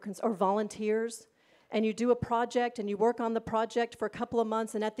group or volunteers, and you do a project and you work on the project for a couple of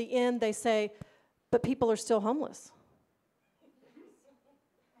months, and at the end they say, but people are still homeless?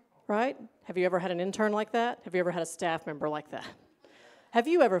 Right? Have you ever had an intern like that? Have you ever had a staff member like that? Have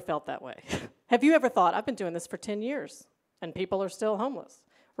you ever felt that way? Have you ever thought, I've been doing this for 10 years and people are still homeless,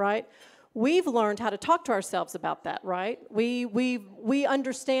 right? We've learned how to talk to ourselves about that, right? We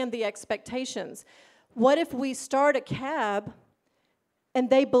understand the expectations. What if we start a cab and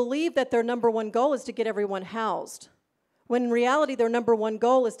they believe that their number one goal is to get everyone housed, when in reality their number one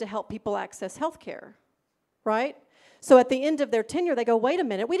goal is to help people access health care, right? So at the end of their tenure, they go, wait a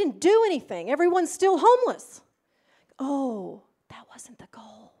minute, we didn't do anything. Everyone's still homeless. Oh, that wasn't the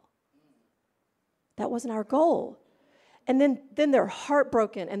goal. That wasn't our goal. And then they're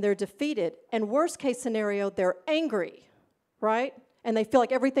heartbroken and they're defeated. And worst case scenario, they're angry, right? And they feel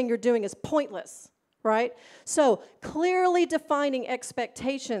like everything you're doing is pointless, right? So clearly defining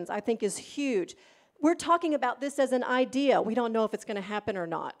expectations, I think, is huge. We're talking about this as an idea. We don't know if it's going to happen or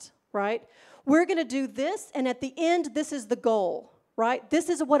not, right? We're going to do this, and at the end, this is the goal, right? This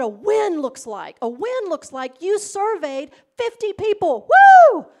is what a win looks like. A win looks like you surveyed 50 people.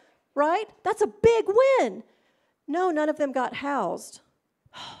 Woo! Right? That's a big win. No, none of them got housed,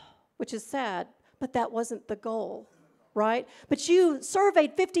 which is sad, but that wasn't the goal, right? But you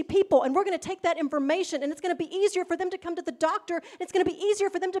surveyed 50 people, and we're going to take that information, and it's going to be easier for them to come to the doctor, and it's going to be easier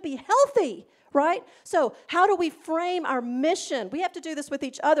for them to be healthy, right? So how do we frame our mission? We have to do this with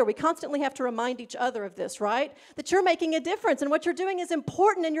each other. We constantly have to remind each other of this, right? That you're making a difference, and what you're doing is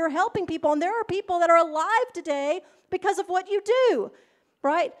important, and you're helping people, and there are people that are alive today because of what you do,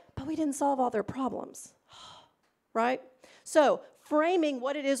 right? But we didn't solve all their problems, right? So framing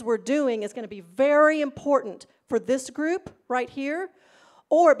what it is we're doing is going to be very important for this group right here,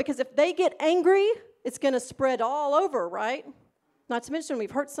 or because if they get angry, it's going to spread all over, right? Not to mention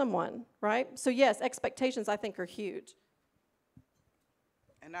we've hurt someone, right? So yes, expectations I think are huge.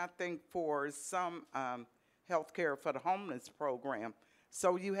 And I think for some healthcare for the homeless program,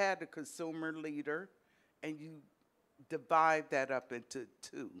 so you had the consumer leader and you divide that up into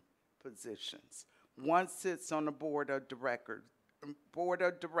two positions. One sits on the board of directors,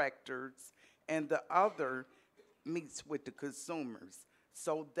 and the other meets with the consumers.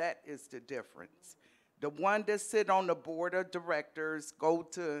 So that is the difference. The one that sit on the board of directors, go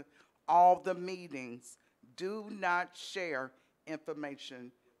to all the meetings, do not share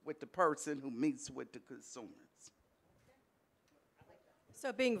information with the person who meets with the consumers.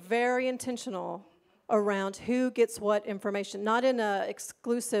 So being very intentional around who gets what information, not in an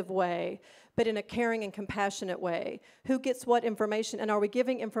exclusive way, but in a caring and compassionate way. Who gets what information, and are we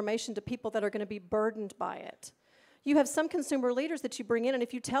giving information to people that are going to be burdened by it? You have some consumer leaders that you bring in, and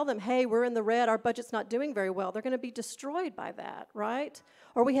if you tell them, hey, we're in the red, our budget's not doing very well, they're going to be destroyed by that, right?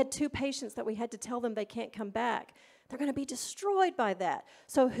 Or we had 2 patients that we had to tell them they can't come back. They're going to be destroyed by that.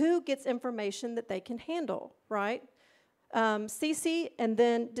 So who gets information that they can handle, right? Cece, and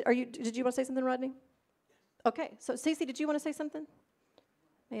then, did you want to say something, Rodney? Okay, so Cece, did you want to say something?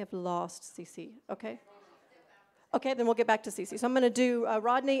 May have lost Cece, okay? Okay, then we'll get back to Cece. So I'm going to do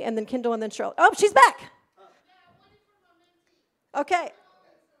Rodney, and then Kendall, and then Cheryl. Oh, she's back! Okay.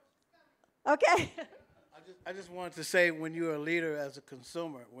 Okay. I just wanted to say, when you're a leader as a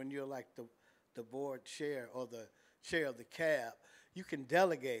consumer, when you're like the board chair or the chair of the cab, you can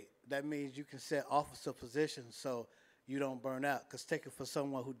delegate. That means you can set officer positions so you don't burn out. Because take it for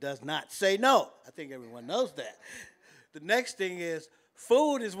someone who does not say no. I think everyone knows that. The next thing is,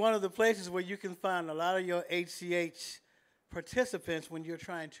 food is one of the places where you can find a lot of your HCH participants when you're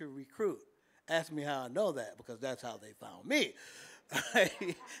trying to recruit. Ask me how I know that, because that's how they found me.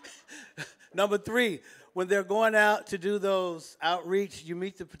 Number 3, when they're going out to do those outreach, you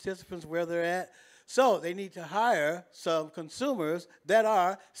meet the participants where they're at. So they need to hire some consumers that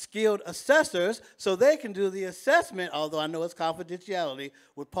are skilled assessors so they can do the assessment, although I know it's confidentiality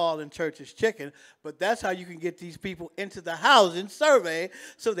with Paul and Church's Chicken, but that's how you can get these people into the housing survey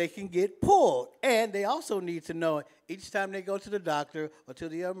so they can get pulled. And they also need to know each time they go to the doctor or to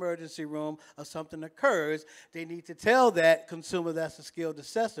the emergency room or something occurs, they need to tell that consumer that's a skilled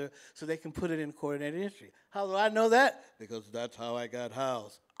assessor so they can put it in coordinated entry. How do I know that? Because that's how I got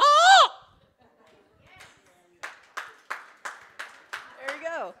housed. There you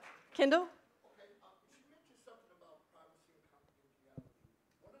go. Kendall?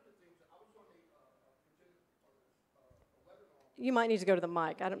 You might need to go to the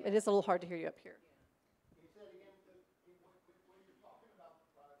mic. It is a little hard to hear you up here.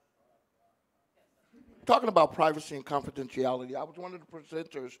 Talking about privacy and confidentiality, I was one of the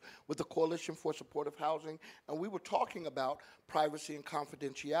presenters with the Coalition for Supportive Housing, and we were talking about privacy and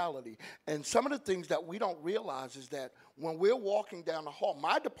confidentiality. And some of the things that we don't realize is that when we're walking down the hall,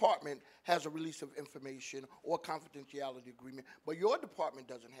 my department has a release of information or confidentiality agreement, but your department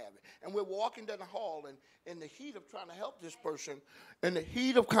doesn't have it. And we're walking down the hall, and in the heat of trying to help this person,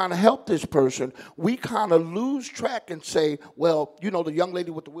 we kind of lose track and say, well, you know, the young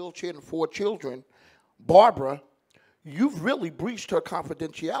lady with the wheelchair and 4 children, Barbara, you've really breached her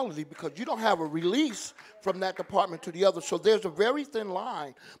confidentiality because you don't have a release from that department to the other. So there's a very thin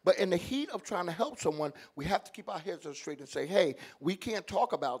line. But in the heat of trying to help someone, we have to keep our heads on straight and say, hey, we can't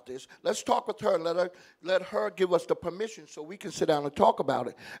talk about this. Let's talk with her and let her give us the permission so we can sit down and talk about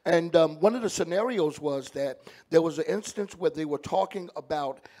it. And one of the scenarios was that there was an instance where they were talking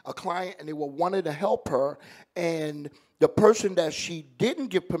about a client and they were wanting to help her, and the person that she didn't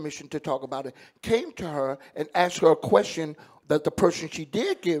give permission to talk about it came to her and asked her a question that the person she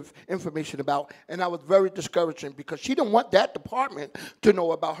did give information about, and that was very discouraging because she didn't want that department to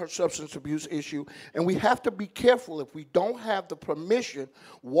know about her substance abuse issue. And we have to be careful. If we don't have the permission,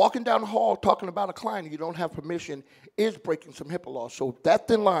 walking down the hall talking about a client and you don't have permission is breaking some HIPAA laws. So that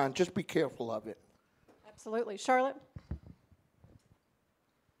thin line, just be careful of it. Absolutely. Charlotte?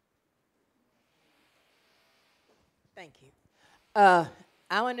 Thank you. I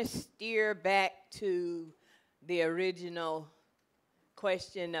want to steer back to the original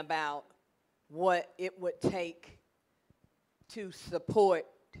question about what it would take to support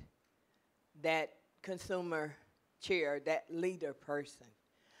that consumer chair, that leader person.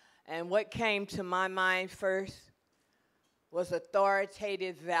 And what came to my mind first was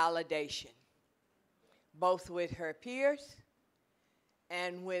authoritative validation, both with her peers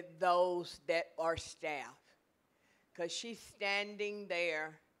and with those that are staff. Because she's standing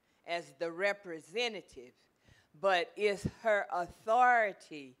there as the representative, but is her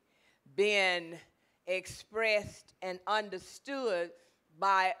authority being expressed and understood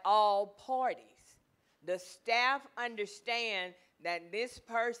by all parties? The staff understand that this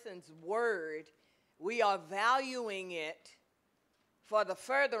person's word, we are valuing it for the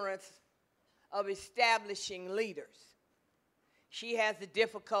furtherance of establishing leaders. She has a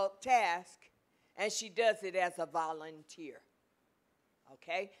difficult task, and she does it as a volunteer,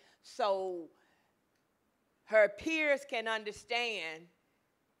 okay? So her peers can understand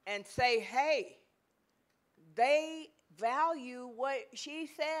and say, hey, they value what she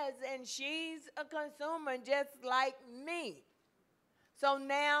says, and she's a consumer just like me. So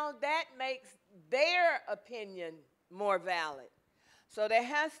now that makes their opinion more valid. So there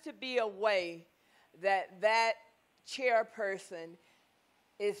has to be a way that that chairperson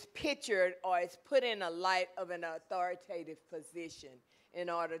is pictured or is put in a light of an authoritative position in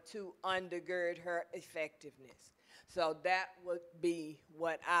order to undergird her effectiveness. So that would be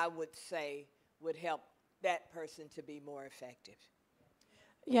what I would say would help that person to be more effective.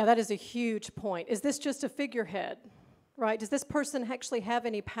 Yeah, that is a huge point. Is this just a figurehead, right? Does this person actually have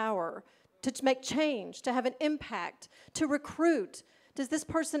any power to make change, to have an impact, to recruit? Does this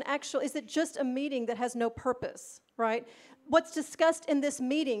person actually, is it just a meeting that has no purpose, right? what's discussed in this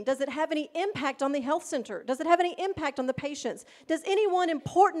meeting, does it have any impact on the health center? Does it have any impact on the patients? Does anyone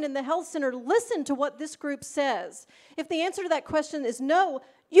important in the health center listen to what this group says? If the answer to that question is no,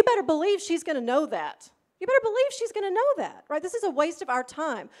 you better believe she's going to know that. You better believe she's going to know that, right? This is a waste of our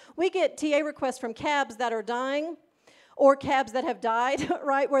time. We get TA requests from cabs that are dying or cabs that have died,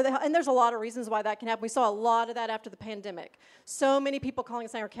 right? And there's a lot of reasons why that can happen. We saw a lot of that after the pandemic. So many people calling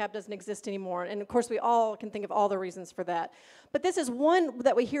saying our cab doesn't exist anymore. And of course, we all can think of all the reasons for that. But this is one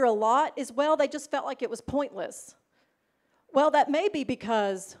that we hear a lot is, well, they just felt like it was pointless. Well, that may be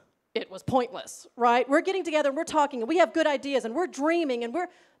because it was pointless, right? We're getting together and we're talking and we have good ideas and we're dreaming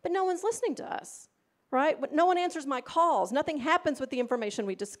but no one's listening to us. Right? But no one answers my calls. Nothing happens with the information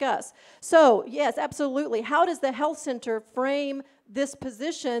we discuss. So, yes, absolutely. How does the health center frame this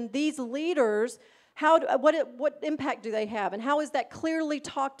position, these leaders? What impact do they have? And how is that clearly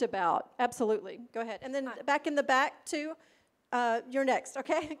talked about? Absolutely. Go ahead. And then back in the back, too. You're next,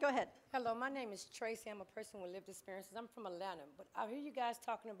 okay? Go ahead. Hello, my name is Tracy. I'm a person with lived experiences. I'm from Atlanta. But I hear you guys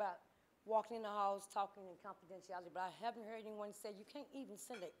talking about walking in the halls, talking in confidentiality, but I haven't heard anyone say you can't even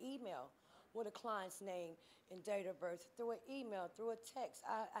send an email with a client's name and date of birth through an email, through a text.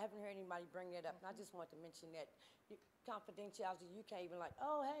 I haven't heard anybody bring that up, and I just want to mention that confidentiality, you can't even like,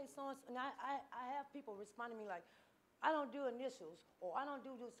 oh, hey, so-and-so. And I have people responding to me like, I don't do initials, or I don't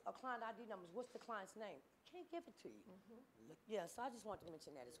do this, a client ID numbers. What's the client's name? Can't give it to you. Yeah, so I just wanted to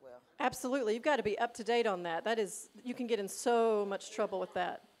mention that as well. Absolutely. You've got to be up to date on that. You can get in so much trouble with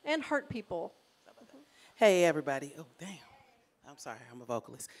that and hurt people. Hey, everybody. Oh, damn. I'm sorry, I'm a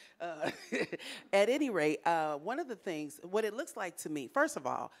vocalist. At any rate, one of the things, what it looks like to me, first of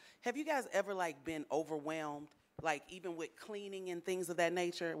all, have you guys ever been overwhelmed, even with cleaning and things of that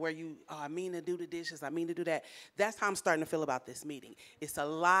nature, where I mean to do the dishes, I mean to do that? That's how I'm starting to feel about this meeting. It's a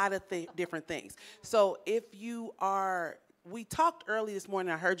lot of different things. So we talked early this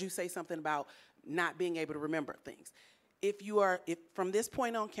morning, I heard you say something about not being able to remember things. If from this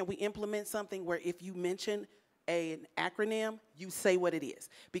point on, can we implement something where if you mention an acronym, you say what it is,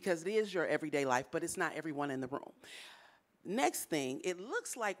 because it is your everyday life, but it's not everyone in the room. Next thing, it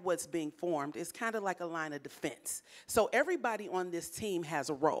looks like what's being formed is kind of like a line of defense. So everybody on this team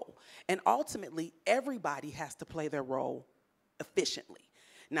has a role, and ultimately everybody has to play their role efficiently.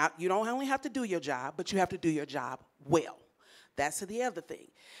 Now, you don't only have to do your job, but you have to do your job well. That's the other thing.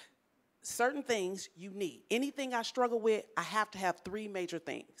 Certain things you need. Anything I struggle with, I have to have 3 major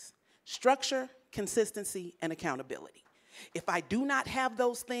things: structure, consistency, and accountability. If I do not have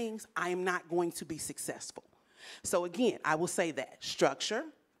those things, I am not going to be successful. So again, I will say that: structure,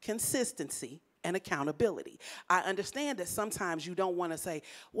 consistency, and accountability. I understand that sometimes you don't want to say,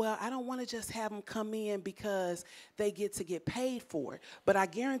 well, I don't want to just have them come in because they get to get paid for it. But I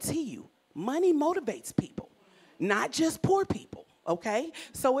guarantee you, money motivates people, not just poor people, okay?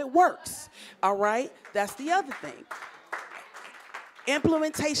 So it works, all right? That's the other thing.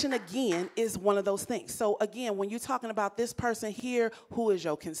 Implementation, again, is one of those things. So again, when you're talking about this person here who is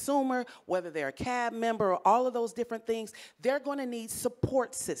your consumer, whether they're a CAB member or all of those different things, they're going to need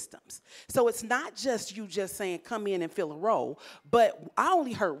support systems. So it's not just you just saying come in and fill a role, but I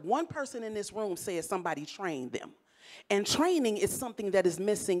only heard one person in this room say somebody trained them. And training is something that is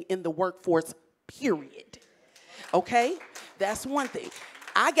missing in the workforce, period. Okay? That's one thing.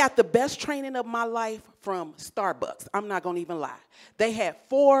 I got the best training of my life from Starbucks. I'm not going to even lie. They had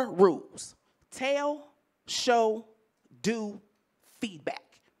 4 rules: tell, show, do, feedback.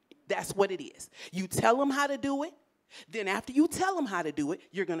 That's what it is. You tell them how to do it. Then after you tell them how to do it,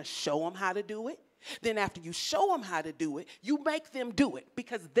 you're going to show them how to do it. Then after you show them how to do it, you make them do it,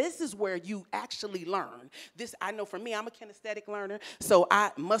 because this is where you actually learn. This, I know for me, I'm a kinesthetic learner, so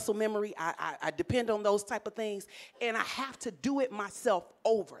muscle memory, I depend on those type of things, and I have to do it myself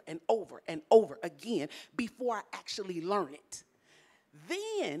over and over and over again before I actually learn it.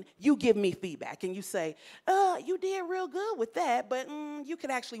 Then you give me feedback and you say, you did real good with that, but you could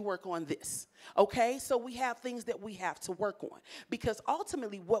actually work on this, okay? So we have things that we have to work on, because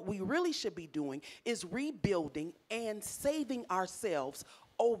ultimately what we really should be doing is rebuilding and saving ourselves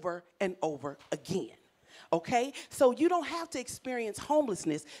over and over again, okay? So you don't have to experience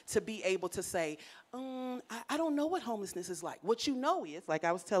homelessness to be able to say, I don't know what homelessness is like. What you know is, like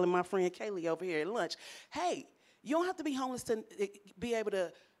I was telling my friend Kaylee over here at lunch, hey, you don't have to be homeless to be able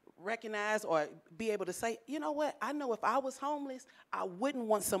to recognize or be able to say, you know what, I know if I was homeless, I wouldn't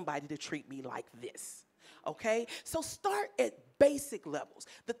want somebody to treat me like this, okay? So start at basic levels,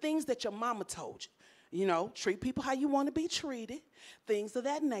 the things that your mama told you. You know, treat people how you want to be treated, things of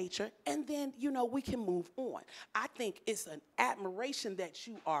that nature, and then, you know, we can move on. I think it's an admiration that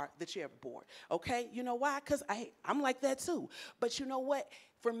you are the chair of the board, okay? You know why? Because I'm like that too. But you know what?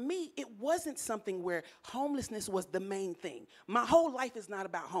 For me, it wasn't something where homelessness was the main thing. My whole life is not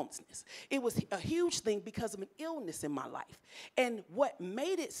about homelessness. It was a huge thing because of an illness in my life. And what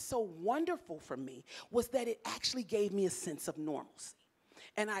made it so wonderful for me was that it actually gave me a sense of normalcy.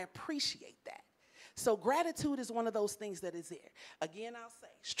 And I appreciate that. So gratitude is one of those things that is there. Again, I'll say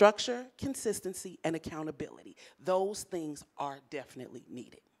structure, consistency, and accountability. Those things are definitely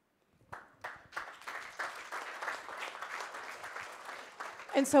needed.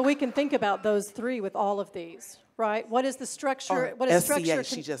 And so we can think about those three with all of these, right? What is the structure? What is SCA, structure?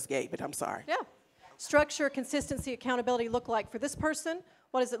 she just gave it. I'm sorry. Yeah. Structure, consistency, accountability look like for this person?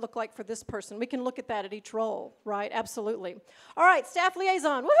 What does it look like for this person? We can look at that at each role, right? Absolutely. All right, staff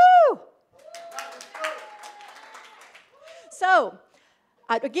liaison. Woohoo! So,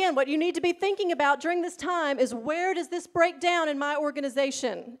 again, what you need to be thinking about during this time is where does this break down in my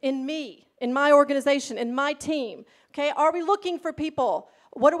organization, in me, in my organization, in my team? Okay, are we looking for people?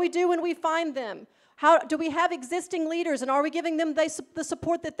 What do we do when we find them? How do we have existing leaders, and are we giving them the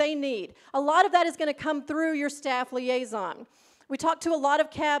support that they need? A lot of that is going to come through your staff liaison. We talk to a lot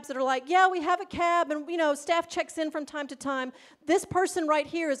of cabs that are like, yeah, we have a cab, and you know, staff checks in from time to time. This person right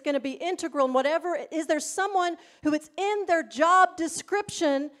here is going to be integral in whatever. Is there someone who it's in their job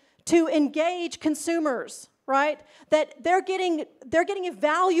description to engage consumers, right? That they're getting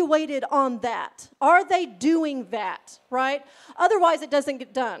evaluated on that. Are they doing that, right? Otherwise, it doesn't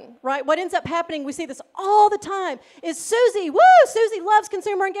get done, right? What ends up happening, we see this all the time, is Susie, Susie loves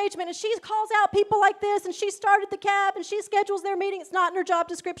consumer engagement, and she calls out people like this, and she started the cab, and she schedules their meeting. It's not in her job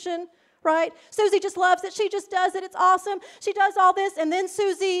description, right? Susie just loves it. She just does it. It's awesome. She does all this, and then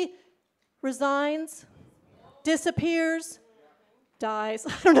Susie resigns, disappears, dies.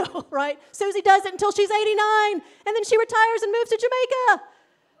 I don't know, right? Susie does it until she's 89, and then she retires and moves to Jamaica.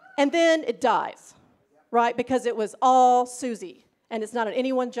 And then it dies, right? Because it was all Susie, and it's not in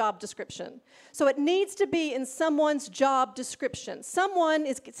anyone's job description. So it needs to be in someone's job description. Someone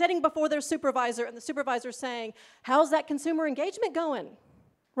is sitting before their supervisor, and the supervisor saying, how's that consumer engagement going?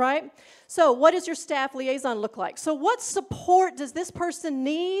 Right? So what does your staff liaison look like? So what support does this person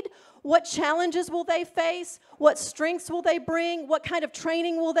need? What challenges will they face? What strengths will they bring? What kind of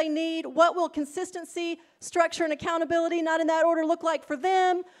training will they need? What will consistency, structure, and accountability, not in that order, look like for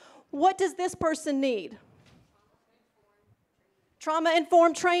them? What does this person need?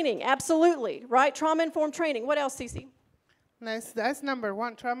 Trauma-informed training, absolutely, right? Trauma-informed training. What else, Cece? Nice. That's number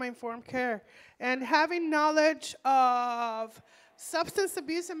one, trauma-informed care. And having knowledge of substance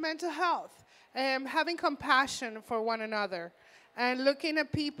abuse and mental health, and having compassion for one another, and looking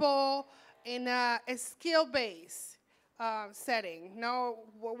at people in a skill-based setting. Know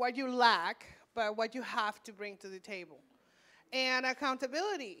what you lack, but what you have to bring to the table. And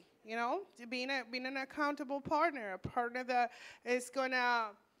accountability, you know, being an accountable partner, a partner that is going to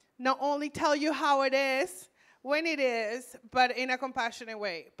not only tell you how it is, when it is, but in a compassionate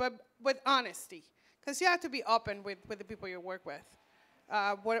way, but with honesty. Because you have to be open with the people you work with.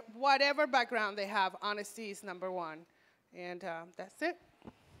 Whatever background they have, honesty is number one. And that's it.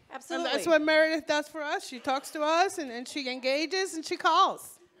 Absolutely. And that's what Meredith does for us. She talks to us, and she engages, and she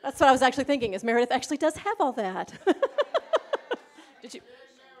calls. That's what I was actually thinking, is Meredith actually does have all that. Did you?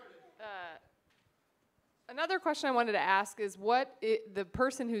 Another question I wanted to ask is the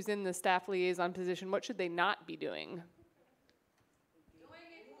person who's in the staff liaison position, what should they not be doing?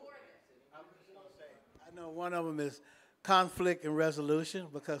 I know one of them is conflict and resolution,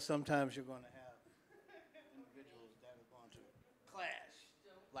 because sometimes you're going to have individuals that are going to clash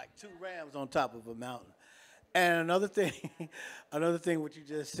like two rams on top of a mountain. And another thing what you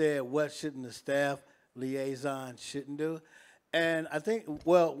just said, what shouldn't the staff liaison shouldn't do? And I think,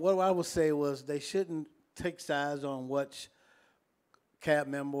 well, what I would say was they shouldn't take sides on what cab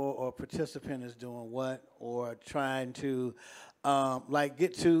member or participant is doing what, or trying to like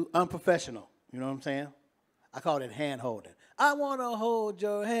get too unprofessional. You know what I'm saying? I call it hand holding. I want to hold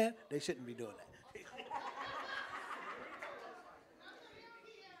your hand. They shouldn't be doing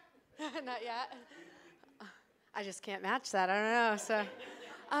that. Not yet. I just can't match that. I don't know. So,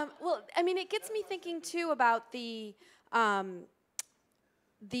 well, I mean, it gets me thinking too about the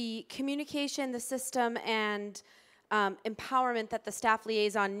communication, the system, and empowerment that the staff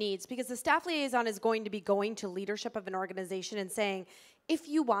liaison needs, because the staff liaison is going to be going to leadership of an organization and saying, if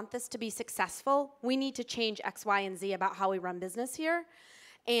you want this to be successful, we need to change X, Y, and Z about how we run business here.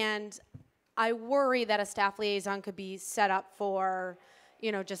 And I worry that a staff liaison could be set up for,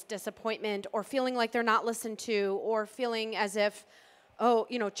 you know, just disappointment or feeling like they're not listened to or feeling as if, oh,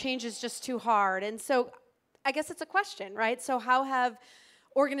 you know, change is just too hard. And so I guess it's a question, right? So how have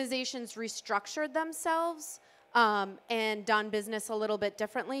organizations restructured themselves and done business a little bit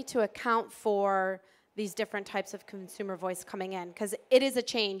differently to account for these different types of consumer voice coming in? Because it is a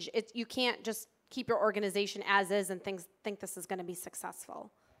change. You can't just keep your organization as is and think this is going to be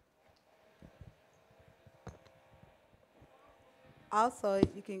successful. Also,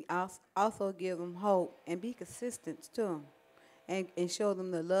 you can also give them hope and be consistent too, and show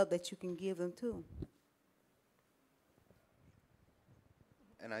them the love that you can give them too.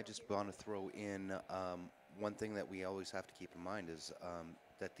 And I just want to throw in one thing that we always have to keep in mind is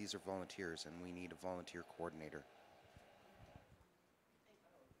that these are volunteers and we need a volunteer coordinator.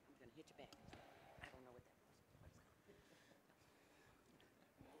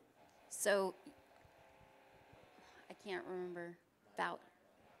 So, I can't remember that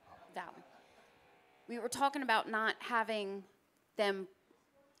one. We were talking about not having them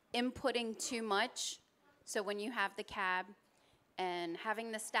inputting too much. So when you have the cab and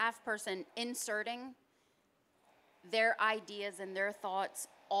having the staff person inserting their ideas and their thoughts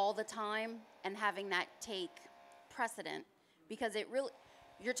all the time and having that take precedent, because it really,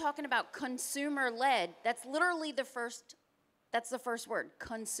 you're talking about consumer-led. That's literally the first word,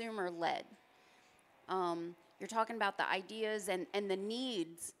 consumer-led. You're talking about the ideas and the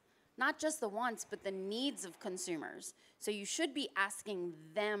needs, not just the wants, but the needs of consumers. So you should be asking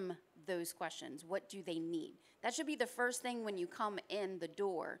them those questions. What do they need? That should be the first thing when you come in the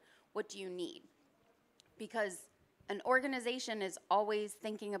door. What do you need? Because an organization is always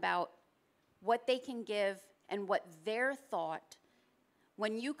thinking about what they can give and what their thought.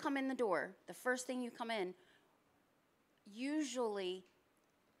 When you come in the door, the first thing you come in, usually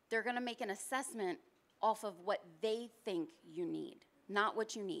they're going to make an assessment off of what they think you need, not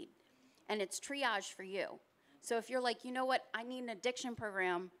what you need. And it's triage for you. So if you're like, you know what, I need an addiction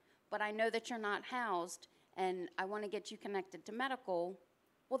program, but I know that you're not housed, and I want to get you connected to medical,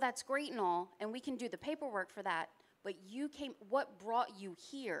 well, that's great and all, and we can do the paperwork for that, but what brought you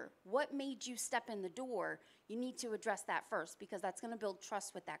here? What made you step in the door? You need to address that first, because that's going to build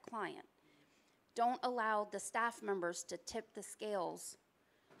trust with that client. Don't allow the staff members to tip the scales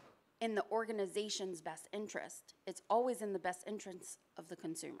in the organization's best interest. It's always in the best interest of the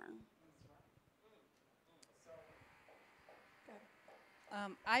consumer.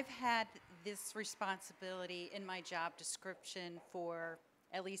 I've had this responsibility in my job description for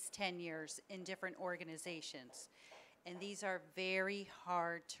at least 10 years in different organizations, and these are very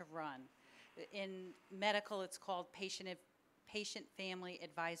hard to run. In medical, it's called patient family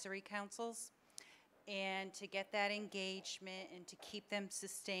advisory councils. And to get that engagement and to keep them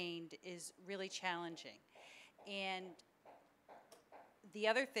sustained is really challenging. And the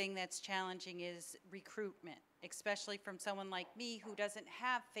other thing that's challenging is recruitment, especially from someone like me who doesn't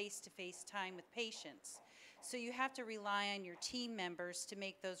have face-to-face time with patients. So you have to rely on your team members to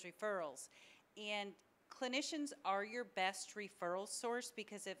make those referrals. And clinicians are your best referral source,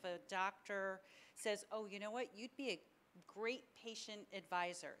 because if a doctor says, oh, you know what, you'd be a great patient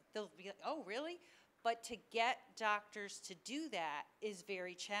advisor, they'll be like, oh, really? But to get doctors to do that is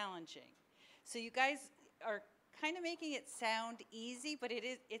very challenging. So you guys are kind of making it sound easy, but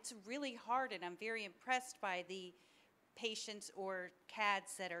it's really hard, and I'm very impressed by the patients or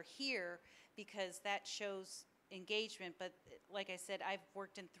CADs that are here, because that shows engagement. But like I said, I've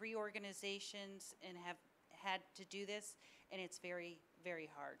worked in 3 organizations and have had to do this, and it's very, very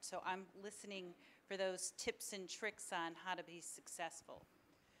hard. So I'm listening for those tips and tricks on how to be successful.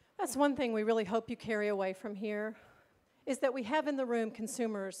 That's one thing we really hope you carry away from here, is that we have in the room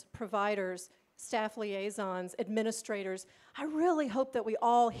consumers, providers, staff liaisons, administrators. I really hope that we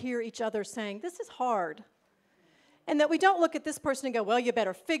all hear each other saying, this is hard. And that we don't look at this person and go, well, you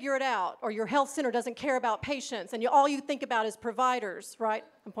better figure it out, or your health center doesn't care about patients, and all you think about is providers, right?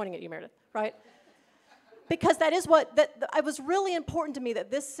 I'm pointing at you, Meredith, right? Because that is it was really important to me that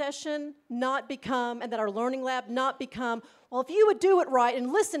this session not become, and that our learning lab not become, well, if you would do it right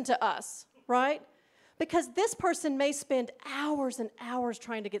and listen to us, right? Because this person may spend hours and hours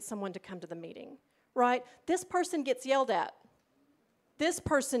trying to get someone to come to the meeting, right? This person gets yelled at. This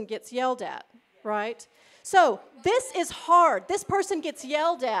person gets yelled at, right? So this is hard. This person gets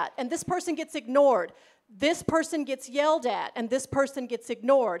yelled at, and this person gets ignored. This person gets yelled at, and this person gets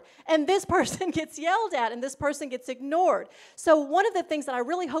ignored. And this person gets yelled at, and this person gets ignored. So one of the things that I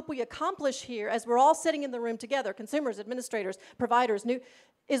really hope we accomplish here, as we're all sitting in the room together, consumers, administrators, providers,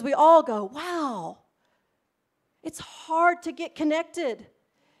 is we all go, wow, it's hard to get connected.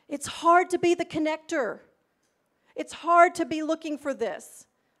 It's hard to be the connector. It's hard to be looking for this,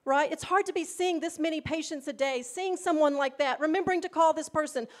 right? It's hard to be seeing this many patients a day, seeing someone like that, remembering to call this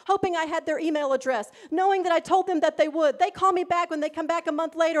person, hoping I had their email address, knowing that I told them that they would. They call me back when they come back a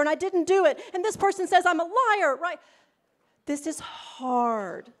month later and I didn't do it, and this person says I'm a liar, right? This is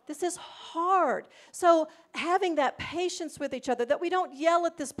hard. This is hard. So having that patience with each other, that we don't yell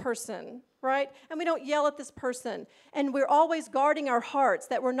at this person, right? And we don't yell at this person. And we're always guarding our hearts,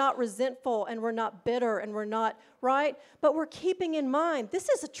 that we're not resentful and we're not bitter and we're not, right? But we're keeping in mind, this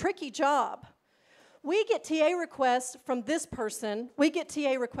is a tricky job. We get TA requests from this person. We get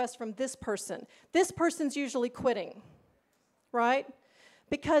TA requests from this person. This person's usually quitting, right?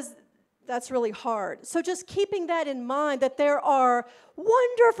 Because that's really hard. So just keeping that in mind, that there are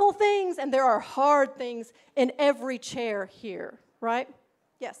wonderful things and there are hard things in every chair here, right?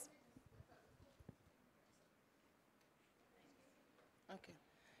 Yes. Okay.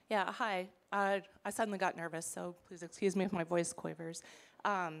 Yeah, hi. I suddenly got nervous, so please excuse me if my voice quavers.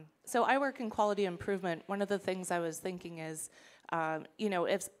 So I work in quality improvement. One of the things I was thinking is,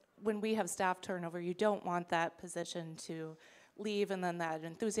 when we have staff turnover, you don't want that position to leave and then that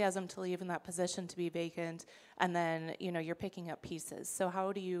enthusiasm to leave and that position to be vacant, and then you're picking up pieces. So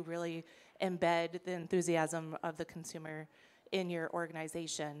how do you really embed the enthusiasm of the consumer in your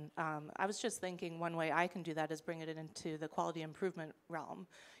organization? I was just thinking one way I can do that is bring it into the quality improvement realm.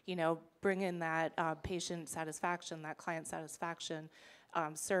 Bring in that patient satisfaction, that client satisfaction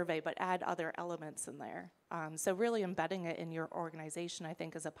survey, but add other elements in there. So really embedding it in your organization, I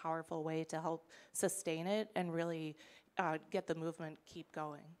think, is a powerful way to help sustain it and really get the movement keep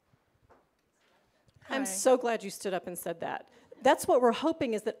going. I'm so glad you stood up and said that. That's what we're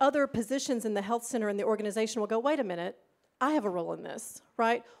hoping, is that other positions in the health center and the organization will go, wait a minute, I have a role in this,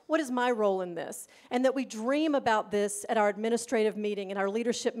 right? What is my role in this? And that we dream about this at our administrative meeting, in our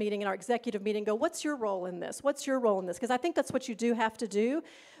leadership meeting, in our executive meeting, go, what's your role in this? What's your role in this? Because I think that's what you do have to do.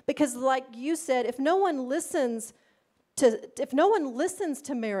 Because like you said, if no one listens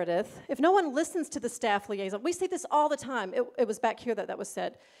to Meredith, if no one listens to the staff liaison, we see this all the time. It was back here that was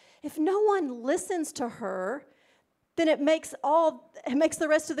said. If no one listens to her, then it makes the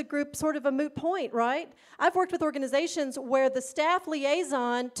rest of the group sort of a moot point, right? I've worked with organizations where the staff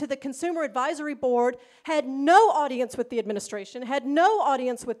liaison to the consumer advisory board had no audience with the administration, had no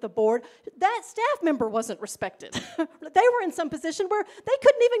audience with the board. That staff member wasn't respected. They were in some position where they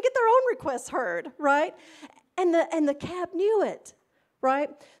couldn't even get their own requests heard, right? And the CAB knew it, right?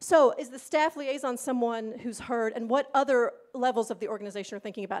 So is the staff liaison someone who's heard, and what other levels of the organization are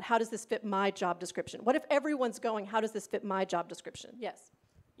thinking about, how does this fit my job description? What if everyone's going, how does this fit my job description? Yes.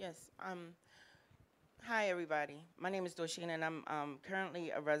 Yes. Hi, everybody. My name is Dorshina, and I'm currently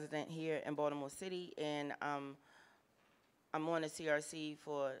a resident here in Baltimore City, and I'm on the CRC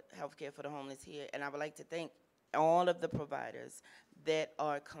for Healthcare for the Homeless here, and I would like to thank all of the providers that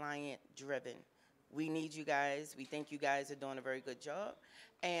are client-driven. We need you guys. We think you guys are doing a very good job.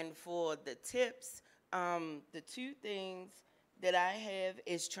 And for the tips, the two things that I have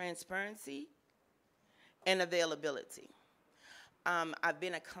is transparency and availability. I've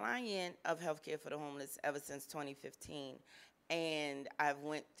been a client of Healthcare for the Homeless ever since 2015, and I've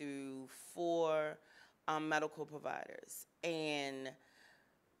went through 4 medical providers, and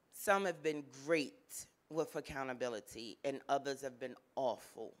some have been great with accountability, and others have been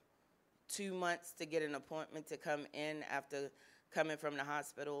awful. 2 months to get an appointment to come in after coming from the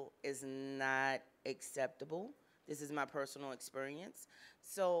hospital is not acceptable. This is my personal experience.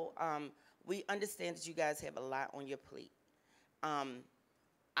 So we understand that you guys have a lot on your plate.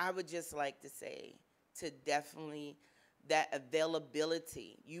 I would just like to say to definitely that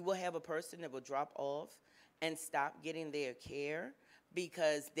availability. You will have a person that will drop off and stop getting their care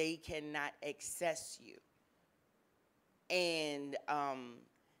because they cannot access you. And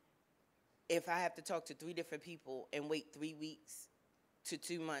if I have to talk to 3 different people and wait 3 weeks to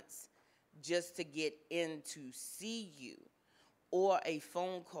 2 months just to get in to see you, or a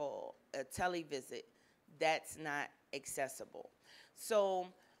phone call, a televisit, that's not accessible. So,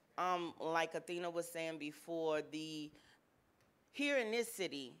 like Athena was saying before, here in this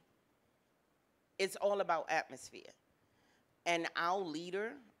city, it's all about atmosphere. And our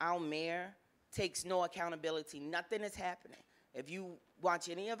leader, our mayor, takes no accountability. Nothing is happening. If you watch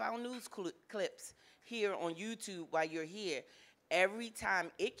any of our news clips here on YouTube while you're here, every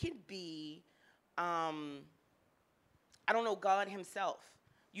time it can be, I don't know, God himself.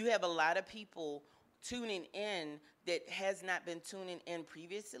 You have a lot of people tuning in that has not been tuning in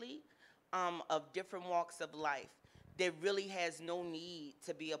previously, of different walks of life, that really has no need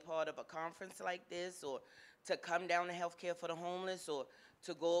to be a part of a conference like this, or to come down to Healthcare for the Homeless, or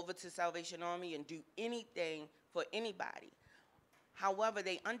to go over to Salvation Army and do anything for anybody. However,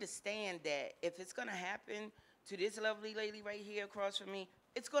 they understand that if it's going to happen to this lovely lady right here across from me,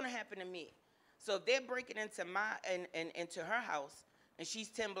 it's going to happen to me. So if they're breaking into into her house, and she's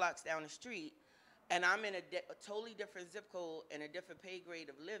 10 blocks down the street, and I'm in a totally different zip code and a different pay grade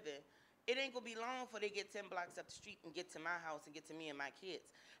of living, it ain't gonna be long before they get 10 blocks up the street and get to my house and get to me and my kids.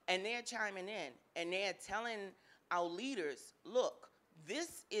 And they're chiming in, and they're telling our leaders, look,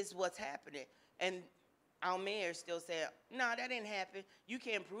 this is what's happening. And our mayor still said, no, that didn't happen. You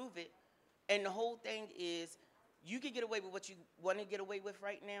can't prove it. And the whole thing is, you can get away with what you want to get away with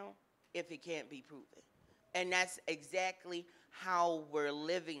right now if it can't be proven. And that's exactly how we're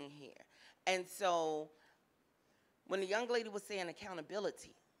living here. And so when the young lady was saying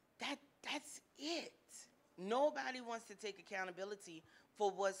accountability, that's it. Nobody wants to take accountability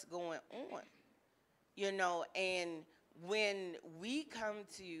for what's going on. You know, and when we come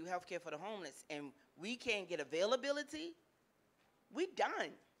to healthcare for the homeless and we can't get availability, we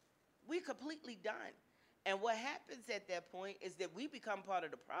done. We completely done. And what happens at that point is that we become part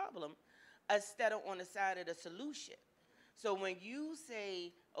of the problem instead of on the side of the solution. So when you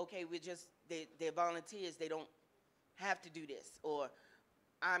say, okay, they're volunteers, they don't have to do this, or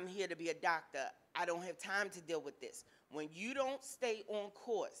I'm here to be a doctor, I don't have time to deal with this. When you don't stay on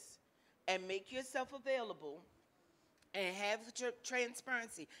course and make yourself available and have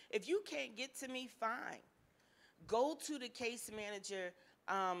transparency, if you can't get to me, fine. Go to the case manager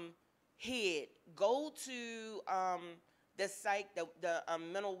head. Go to the psych, the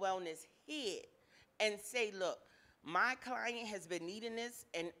mental wellness head, and say, look, my client has been needing this,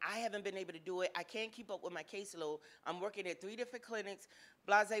 and I haven't been able to do it. I can't keep up with my caseload. I'm working at 3 different clinics,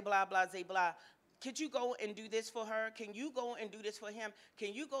 blah, blah, blah, blah. Could you go and do this for her? Can you go and do this for him?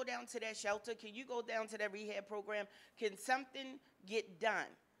 Can you go down to that shelter? Can you go down to that rehab program? Can something get done?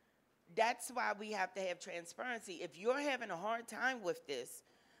 That's why we have to have transparency. If you're having a hard time with this,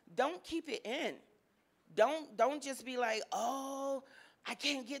 don't keep it in. Don't just be like, oh, I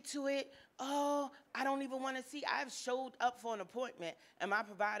can't get to it. Oh, I don't even want to see. I've showed up for an appointment, and my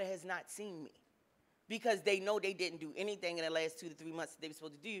provider has not seen me because they know they didn't do anything in the last 2 to 3 months that they were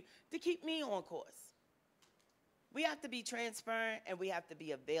supposed to do to keep me on course. We have to be transparent, and we have to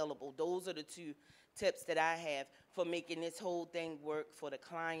be available. Those are the 2 tips that I have for making this whole thing work for the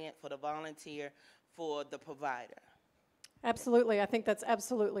client, for the volunteer, for the provider. Absolutely. I think that's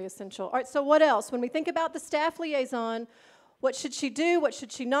absolutely essential. All right, so what else? When we think about the staff liaison, what should she do? What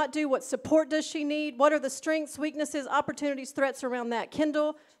should she not do? What support does she need? What are the strengths, weaknesses, opportunities, threats around that?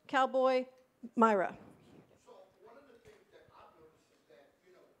 Kendall, Cowboy, Myra. So one of the things that I've noticed is that,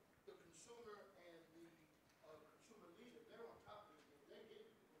 you know, the consumer and the consumer leader, they're on top of it. They're getting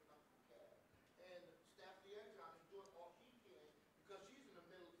people to come to CAB. And staff liaison is doing all she can because she's in the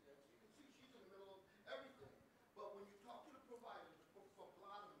middle of this. You can see she's in the middle of everything. But when you talk to the providers, the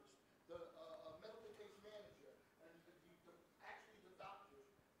phlebotomists, the medical case manager, and actually the doctors,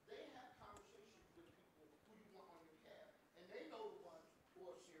 they have conversations with people who you want on your CAB. And they know the ones who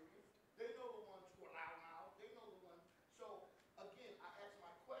are serious. They know the ones who are loud. They know the ones. So, again, I ask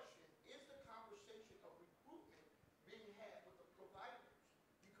my question, is the conversation of recruitment being had with the providers?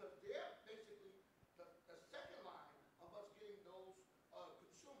 Because they're basically the second line of us getting those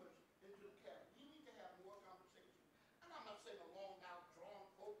consumers into the CAB. We need to have more conversations. And I'm not saying a long out, drawn,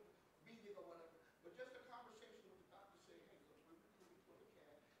 open meeting or whatever, but just a conversation with the doctor saying, hey, look, we're recruiting for the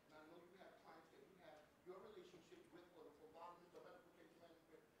CAB, and I know you have clients that you have your relationship with, or the phlebotomist or medical case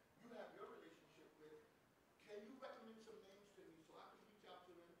manager, you have your relationship with. Can you recommend some names to me so I can reach out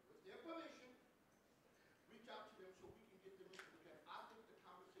to them with their permission, reach out to them so we can get them into the CAB? I think the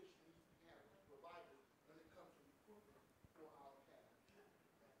conversation needs to be had with providers when it comes to recruitment for our CAB.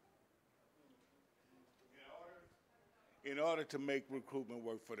 In order to make recruitment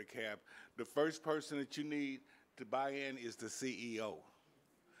work for the CAB, the first person that you need to buy in is the CEO.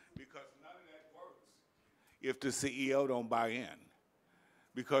 Because none of that works if the CEO don't buy in.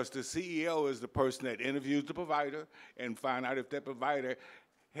 Because the CEO is the person that interviews the provider and find out if that provider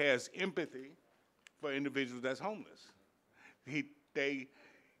has empathy for individuals that's homeless. They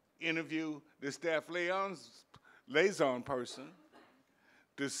interview the staff liaison person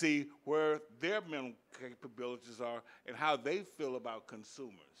to see where their mental capabilities are and how they feel about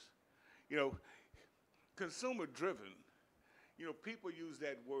consumers. You know, consumer driven, you know, people use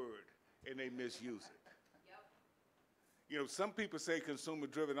that word and they misuse it. You know, some people say consumer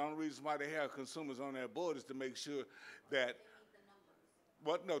driven. The only reason why they have consumers on their board is to make sure that,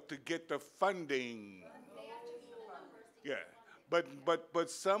 to get the funding. Yeah,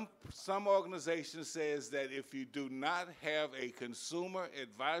 But some organization says that if you do not have a consumer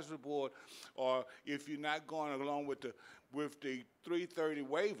advisory board, or if you're not going along with the 330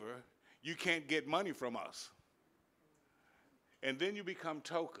 waiver, you can't get money from us. And then you become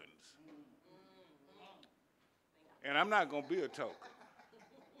tokens. And I'm not going to be a token.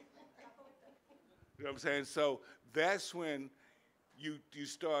 You know what I'm saying? So that's when you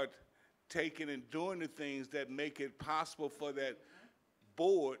start taking and doing the things that make it possible for that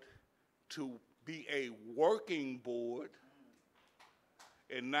board to be a working board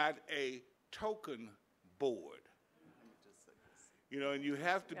and not a token board. You know, and you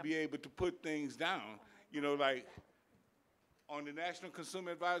have to be able to put things down. You know, like on the National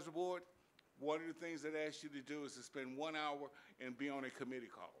Consumer Advisory Board, one of the things that I ask you to do is to spend 1 hour and be on a committee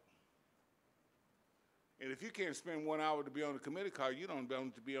call. And if you can't spend 1 hour to be on the committee call, you don't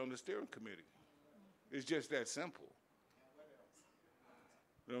want to be on the steering committee. It's just that simple.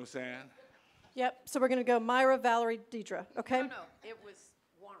 You know what I'm saying? Yep, so we're going to go Myra, Valerie, Deidre, okay? No, it was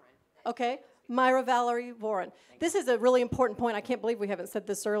Warren. Okay, Myra, Valerie, Warren. This is a really important point. I can't believe we haven't said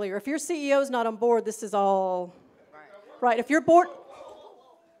this earlier. If your CEO is not on board, this is all right. If your board...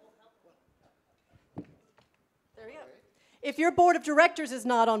 If your board of directors is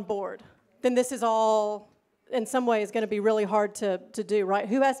not on board, then this is all, in some ways, going to be really hard to do, right?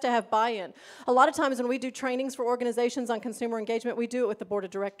 Who has to have buy-in? A lot of times when we do trainings for organizations on consumer engagement, we do it with the board of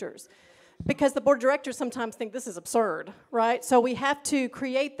directors. Because the board of directors sometimes think this is absurd, right? So we have to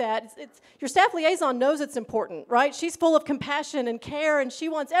create that. Your staff liaison knows it's important, right? She's full of compassion and care, and she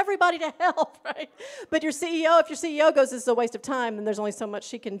wants everybody to help, right? But your CEO, if your CEO goes, this is a waste of time, then there's only so much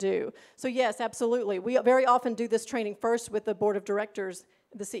she can do. So yes, absolutely. We very often do this training first with the board of directors,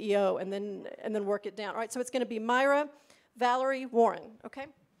 the CEO, and then work it down. All right, so it's going to be Myra, Valerie, Warren, okay?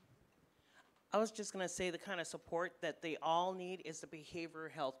 I was just going to say the kind of support that they all need is the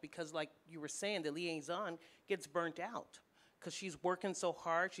behavioral health, because like you were saying, the liaison gets burnt out because she's working so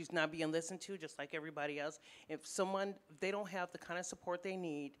hard, she's not being listened to just like everybody else. If they don't have the kind of support they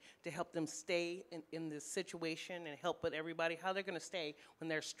need to help them stay in this situation and help with everybody, how they're going to stay when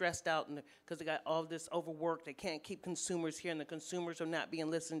they're stressed out because they got all this overwork, they can't keep consumers here and the consumers are not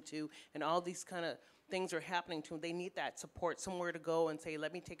being listened to and all these kind of things are happening to them. They need that support, somewhere to go and say,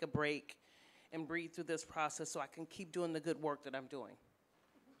 let me take a break and breathe through this process so I can keep doing the good work that I'm doing.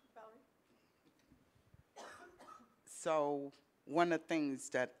 So one of the things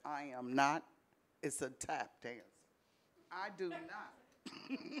that I am not is a tap dancer. I do not.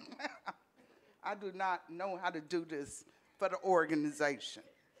 I do not know how to do this for the organization.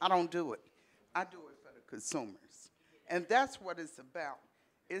 I don't do it. I do it for the consumers. And that's what it's about.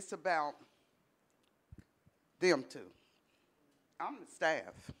 It's about them too. I'm the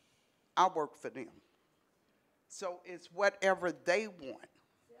staff. I work for them. So it's whatever they want.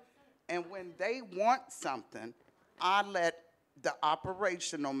 And when they want something, I let the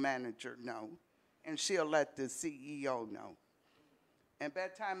operational manager know, and she'll let the CEO know. And by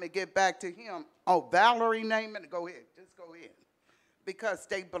the time they get back to him, oh, Valerie, name it, go ahead, just go ahead. Because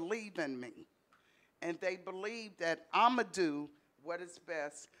they believe in me. And they believe that I'm going to do what is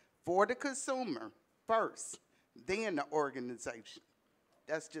best for the consumer first, then the organization.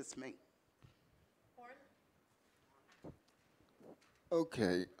 That's just me.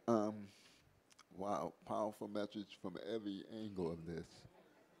 Okay. Wow, powerful message from every angle of this.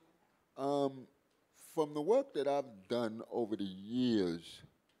 From the work that I've done over the years,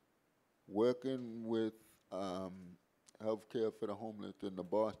 working with healthcare for the homeless in the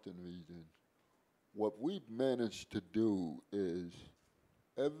Boston region, what we've managed to do is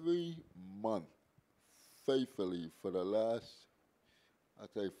every month, faithfully for the last,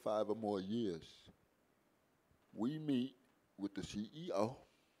 I'd say 5 or more years, we meet with the CEO,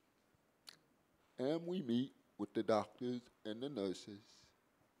 and we meet with the doctors and the nurses,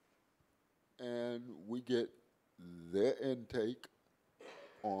 and we get their intake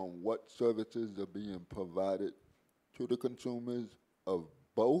on what services are being provided to the consumers of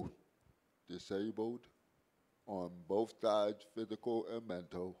both disabled, on both sides, physical and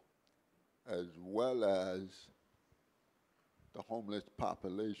mental, as well as the homeless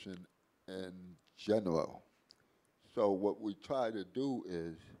population in general. So what we try to do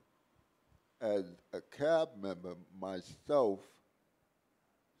is, as a CAB member, myself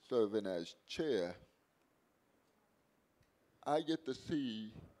serving as chair, I get to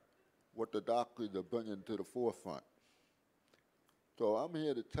see what the doctors are bringing to the forefront. So I'm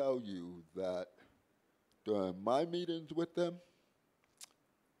here to tell you that during my meetings with them,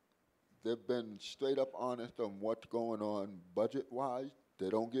 they've been straight up honest on what's going on budget-wise. They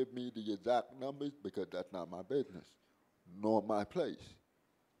don't give me the exact numbers because that's not my business. nor my place.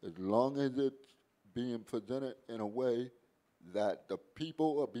 As long as it's being presented in a way that the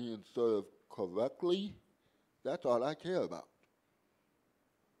people are being served correctly, that's all I care about.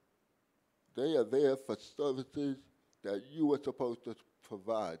 They are there for services that you are supposed to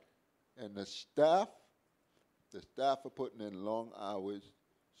provide. And the staff are putting in long hours.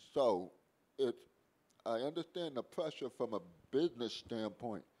 So I understand the pressure from a business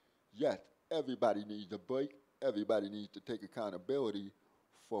standpoint. Yes, everybody needs a break. Everybody needs to take accountability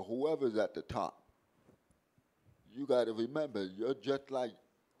for whoever's at the top. You got to remember, you're just like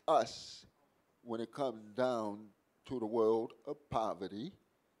us when it comes down to the world of poverty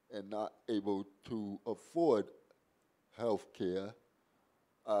and not able to afford health care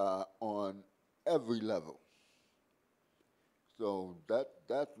on every level. So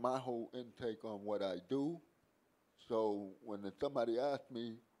that's my whole intake on what I do. So when somebody asks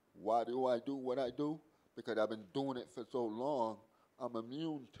me, why do I do what I do? Because I've been doing it for so long, I'm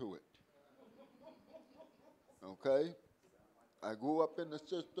immune to it. Okay? I grew up in the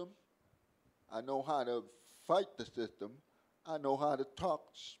system. I know how to fight the system. I know how to talk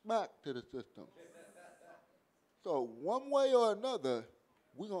smack to the system. So one way or another,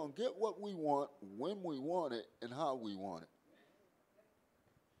 we're going to get what we want, when we want it, and how we want it.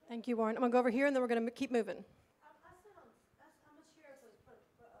 Thank you, Warren. I'm going to go over here, and then we're going to keep moving.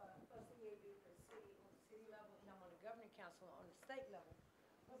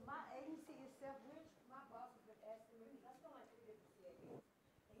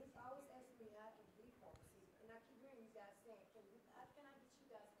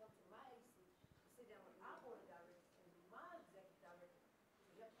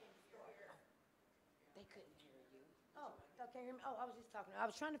 Can't hear me? Oh, I was just talking. I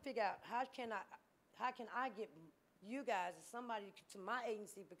was trying to figure out how can I get you guys or somebody to my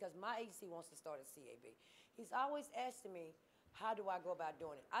agency, because my agency wants to start a CAB. He's always asking me, how do I go about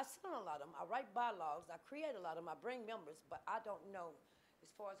doing it? I sit on a lot of them. I write bylaws. I create a lot of them. I bring members, but I don't know as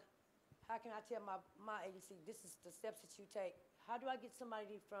far as how can I tell my agency this is the steps that you take. How do I get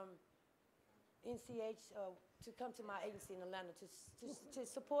somebody from NCH to come to my agency in Atlanta to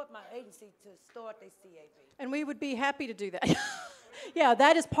support my agency to start their CAB? And we would be happy to do that. Yeah,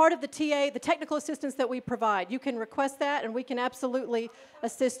 that is part of the TA, the technical assistance that we provide. You can request that, and we can absolutely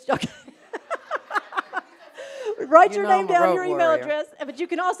assist. Okay. Write your name down, your email address, but you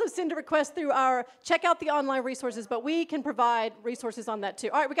can also send a request through check out the online resources, but we can provide resources on that too.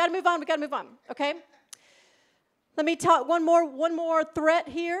 All right, we got to move on, okay? Let me talk one more threat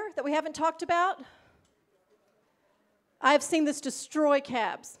here that we haven't talked about. I've seen this destroy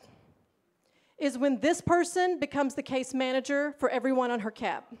cabs, is when this person becomes the case manager for everyone on her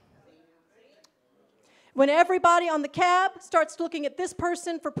cab. When everybody on the cab starts looking at this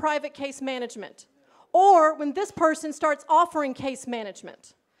person for private case management, or when this person starts offering case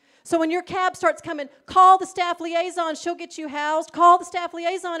management. So when your cab starts coming, call the staff liaison, she'll get you housed. Call the staff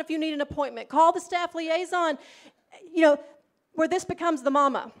liaison if you need an appointment. Call the staff liaison, where this becomes the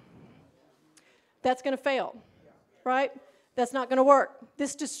mama. That's going to fail, right? That's not going to work.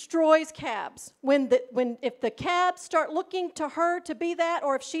 This destroys cabs. If the cabs start looking to her to be that,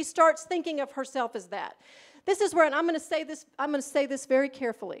 or if she starts thinking of herself as that. This is where, and I'm going to say this very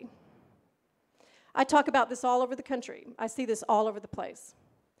carefully. I talk about this all over the country. I see this all over the place.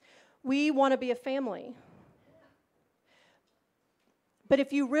 We want to be a family. But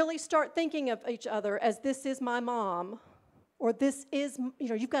if you really start thinking of each other as this is my mom, or this is,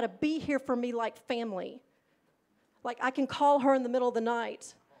 you've got to be here for me like family. Like I can call her in the middle of the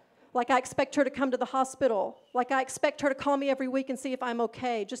night. Like I expect her to come to the hospital. Like I expect her to call me every week and see if I'm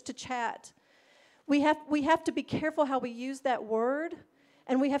okay, just to chat. We have to be careful how we use that word,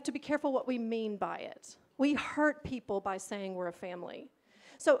 and we have to be careful what we mean by it. We hurt people by saying we're a family.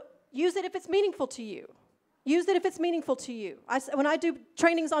 So use it if it's meaningful to you. Use it if it's meaningful to you. When I do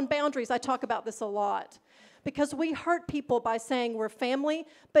trainings on boundaries, I talk about this a lot. Because we hurt people by saying we're family,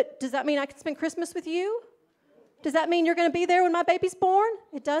 but does that mean I can spend Christmas with you? Does that mean you're going to be there when my baby's born?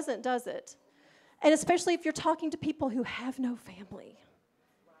 It doesn't, does it? And especially if you're talking to people who have no family.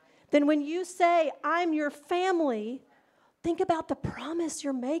 Then when you say, I'm your family, think about the promise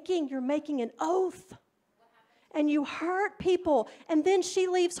you're making. You're making an oath. And you hurt people. And then she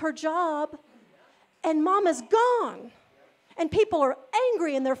leaves her job, and mama's gone. And people are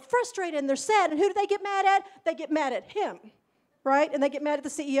angry, and they're frustrated, and they're sad. And who do they get mad at? They get mad at him, right? And they get mad at the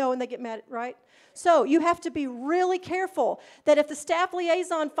CEO, and they get mad at, right? So you have to be really careful that if the staff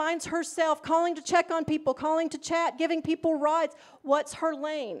liaison finds herself calling to check on people, calling to chat, giving people rides, what's her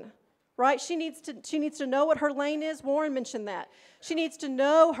lane? right? She needs to know what her lane is. Warren mentioned that. She needs to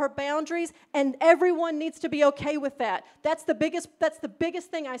know her boundaries, and everyone needs to be okay with that. That's the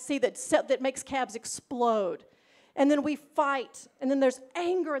biggest thing I see that makes cabs explode. And then we fight, and then there's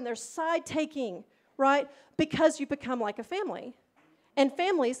anger and there's side taking, right? Because you become like a family. And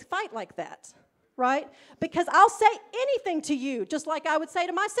families fight like that, right? Because I'll say anything to you, just like I would say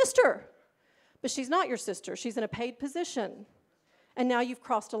to my sister. But she's not your sister. She's in a paid position. And now you've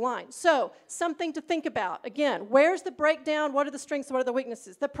crossed a line. So, something to think about. Again, where's the breakdown? What are the strengths? What are the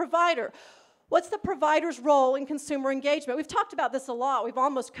weaknesses? The provider. What's the provider's role in consumer engagement? We've talked about this a lot. We've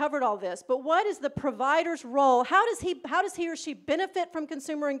almost covered all this. But what is the provider's role? How does he or she benefit from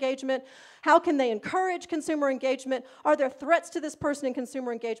consumer engagement? How can they encourage consumer engagement? Are there threats to this person in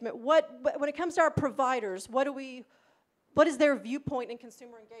consumer engagement? When it comes to our providers, what is their viewpoint in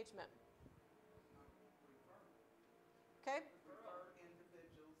consumer engagement? Okay?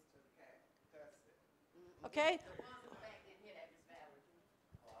 Okay?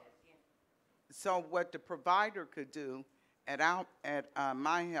 So what the provider could do at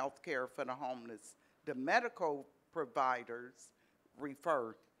my health care for the homeless, the medical providers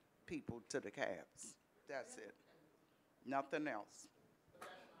refer people to the cabs. That's it. Nothing else.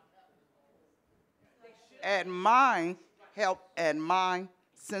 At my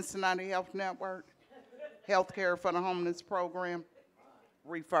Cincinnati Health Network, health care for the homeless program,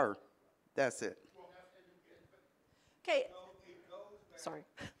 refer. That's it. Okay. Sorry.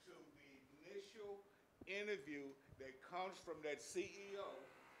 Interview that comes from that CEO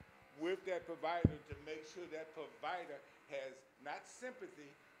with that provider to make sure that provider has not sympathy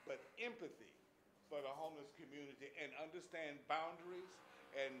but empathy for the homeless community and understand boundaries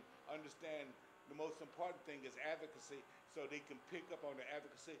and understand the most important thing is advocacy, so they can pick up on the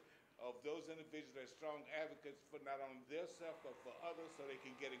advocacy of those individuals that are strong advocates for not only their self but for others, so they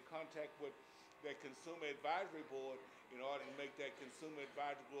can get in contact with that consumer advisory board in order to make that consumer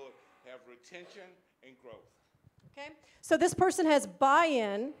advisory board have retention and growth. Okay, so this person has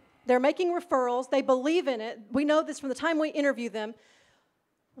buy-in. They're making referrals. They believe in it. We know this from the time we interview them.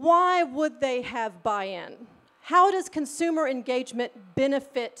 Why would they have buy-in? How does consumer engagement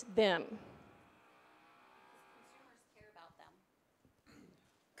benefit them?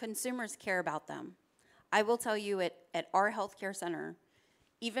 Consumers care about them. I will tell you at our healthcare center,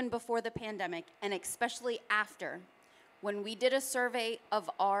 even before the pandemic, and especially after, when we did a survey of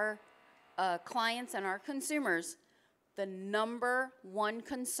our clients and our consumers, the number one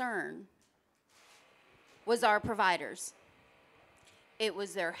concern was our providers. It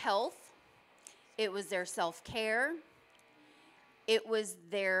was their health, it was their self-care, it was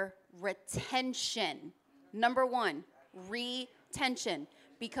their retention. Number one, retention,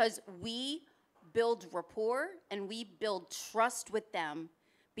 because we build rapport and we build trust with them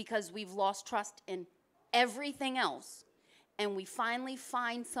because we've lost trust in everything else. And we finally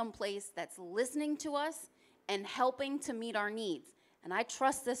find some place that's listening to us and helping to meet our needs. And I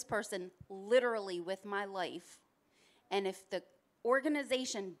trust this person literally with my life. And if the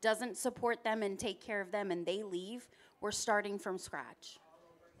organization doesn't support them and take care of them and they leave, we're starting from scratch.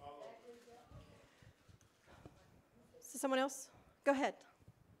 So someone else? Go ahead.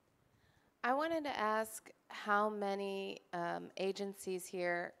 I wanted to ask how many agencies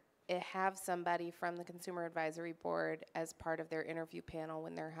here have somebody from the Consumer Advisory Board as part of their interview panel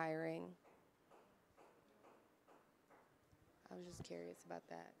when they're hiring. I was just curious about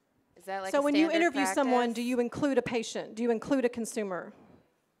that. Is that like so a when you standard interview practice? someone, do you include a patient? Do you include a consumer?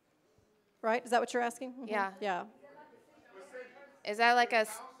 Right? Is that what you're asking? Mm-hmm. Yeah. Yeah. Is that like a...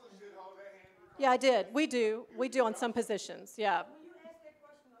 Yeah, I did. We do. We do on some positions. Yeah.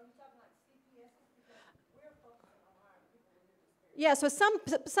 Yeah, so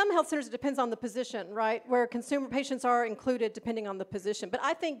some health centers, it depends on the position, right? Where consumer patients are included depending on the position. But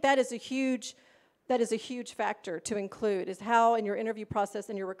I think that is a huge factor to include, is how in your interview process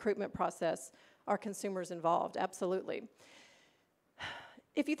and your recruitment process are consumers involved. Absolutely.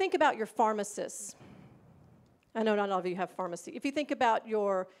 If you think about your pharmacists, I know not all of you have pharmacy. If you think about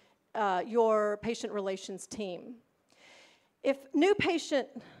your patient relations team, if new patient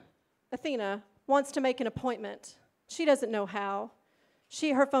Athena wants to make an appointment, she doesn't know how.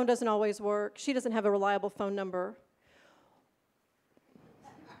 Her phone doesn't always work. She doesn't have a reliable phone number.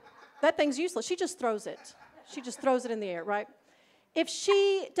 That thing's useless. She just throws it. She just throws it in the air, right? If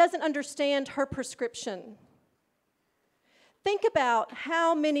she doesn't understand her prescription, think about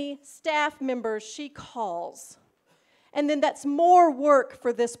how many staff members she calls. And then that's more work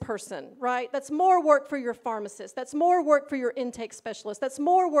for this person, right? That's more work for your pharmacist. That's more work for your intake specialist. That's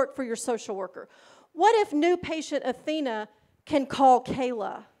more work for your social worker. What if new patient Athena can call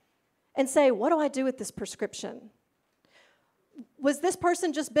Kayla and say, what do I do with this prescription? Was this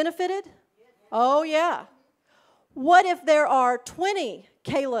person just benefited? Oh, yeah. What if there are 20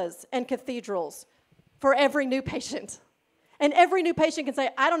 Kaylas and cathedrals for every new patient? And every new patient can say,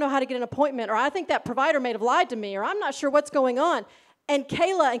 I don't know how to get an appointment, or I think that provider may have lied to me, or I'm not sure what's going on. And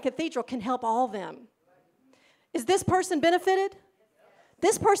Kayla and Cathedral can help all of them. Is this person benefited?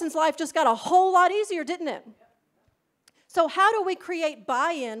 This person's life just got a whole lot easier, didn't it? So how do we create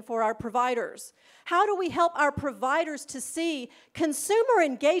buy-in for our providers? How do we help our providers to see consumer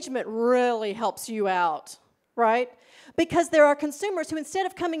engagement really helps you out, right? Because there are consumers who, instead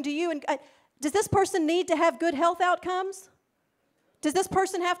of coming to you and, does this person need to have good health outcomes? Does this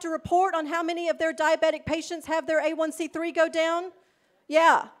person have to report on how many of their diabetic patients have their A1C3 go down?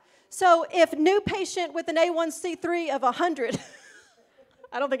 Yeah. So if new patient with an A1C3 of 100,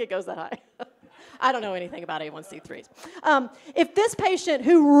 I don't think it goes that high. I don't know anything about A1C3s. If this patient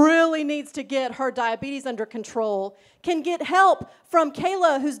who really needs to get her diabetes under control can get help from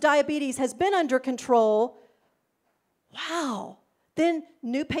Kayla, whose diabetes has been under control, wow. Then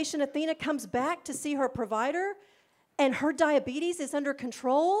new patient Athena comes back to see her provider, and her diabetes is under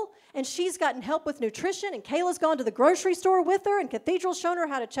control, and she's gotten help with nutrition, and Kayla's gone to the grocery store with her, and Cathedral's shown her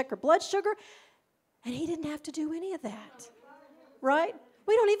how to check her blood sugar, and he didn't have to do any of that, right?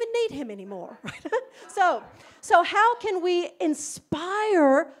 We don't even need him anymore. Right? So how can we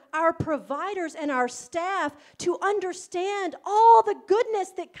inspire our providers and our staff to understand all the goodness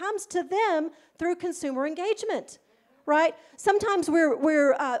that comes to them through consumer engagement? Right? Sometimes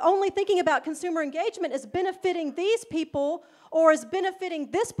we're only thinking about consumer engagement as benefiting these people or as benefiting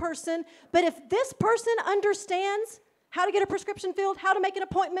this person, but if this person understands how to get a prescription filled, how to make an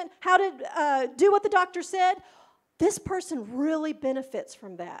appointment, how to do what the doctor said, this person really benefits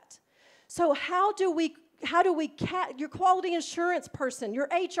from that. So how do we your quality assurance person, your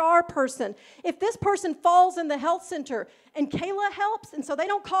HR person, if this person falls in the health center and Kayla helps and so they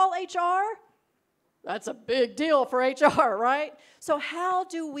don't call HR, that's a big deal for HR, right? So how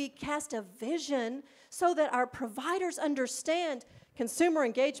do we cast a vision so that our providers understand consumer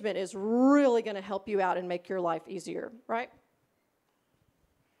engagement is really going to help you out and make your life easier, right?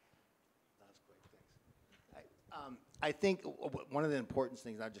 I think one of the important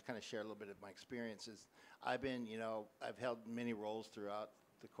things, I'll just kind of share a little bit of my experiences. I've held many roles throughout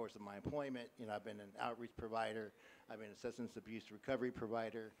the course of my employment. I've been an outreach provider, I've been a substance abuse recovery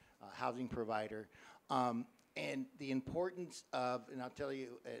provider, housing provider. And the importance of, and I'll tell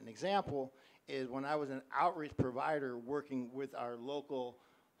you an example, is when I was an outreach provider working with our local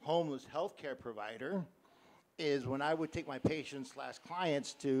homeless healthcare provider, is when I would take my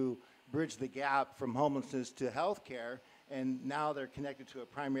patients/clients to bridge the gap from homelessness to health care, and now they're connected to a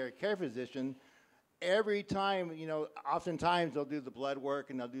primary care physician. Every time, oftentimes they'll do the blood work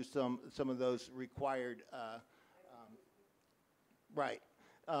and they'll do some of those required,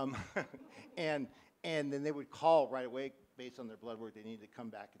 and then they would call right away based on their blood work. They need to come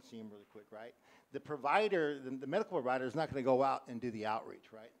back and see them really quick, right? The provider, the medical provider, is not going to go out and do the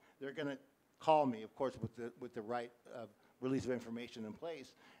outreach, right? They're going to call me, of course, with the right release of information in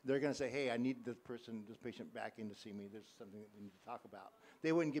place. They're going to say, hey, I need this patient back in to see me. There's something that we need to talk about.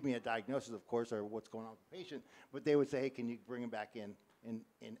 They wouldn't give me a diagnosis, of course, or what's going on with the patient, but they would say, hey, can you bring him back in?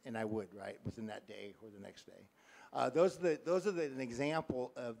 And I would, right, within that day or the next day. Those are an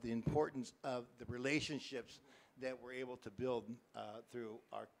example of the importance of the relationships that we're able to build through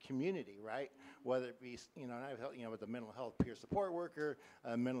our community, right? Whether it be, with a mental health peer support worker,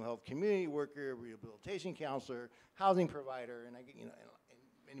 a mental health community worker, rehabilitation counselor, housing provider, and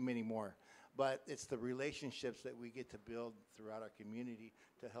many, many more. But it's the relationships that we get to build throughout our community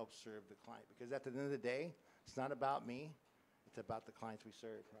to help serve the client. Because at the end of the day, it's not about me, it's about the clients we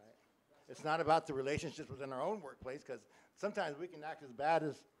serve, right? It's not about the relationships within our own workplace, because sometimes we can act as bad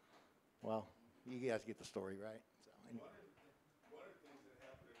as, well, you guys get the story, right? So, anyway. One of the things that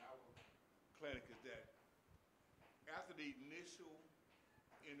happened in our clinic is that after the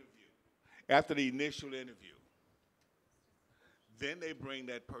initial interview, then they bring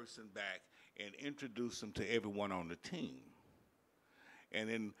that person back and introduce them to everyone on the team. And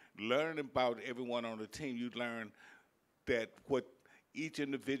then learning about everyone on the team, you learn that what each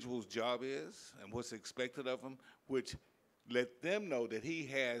individual's job is and what's expected of them, which let them know that he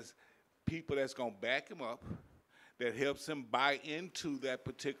has people that's going to back him up, that helps him buy into that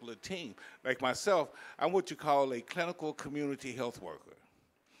particular team. Like myself, I'm what you call a clinical community health worker,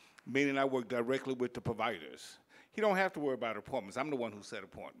 meaning I work directly with the providers. He don't have to worry about appointments. I'm the one who set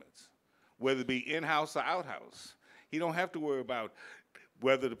appointments, whether it be in-house or out-house. He don't have to worry about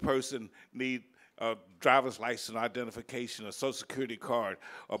whether the person need a driver's license identification, a social security card,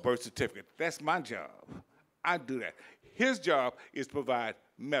 or birth certificate. That's my job. I do that. His job is provide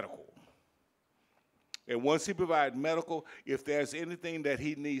medical. And once he provides medical, if there's anything that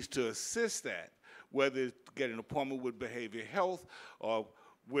he needs to assist that, whether it's get an appointment with behavioral health or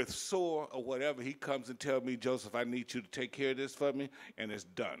with SOAR or whatever, he comes and tells me, Joseph, I need you to take care of this for me, and it's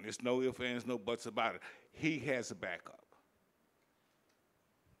done. There's no ifs, ands, no buts about it. He has a backup.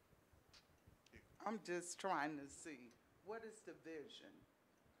 I'm just trying to see what is the vision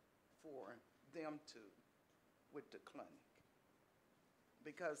for them with the clinic.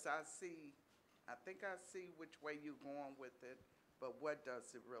 Because I think I see which way you're going with it, but what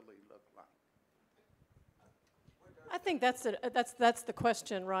does it really look like? I think that's the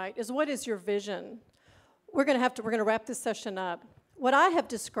question, right? Is what is your vision? We're going to wrap this session up. What I have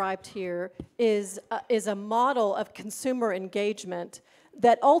described here is a model of consumer engagement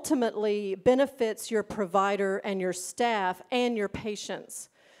that ultimately benefits your provider and your staff and your patients.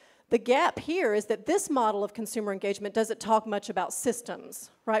 The gap here is that this model of consumer engagement doesn't talk much about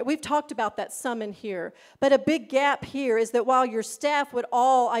systems, right? We've talked about that some in here, but a big gap here is that while your staff would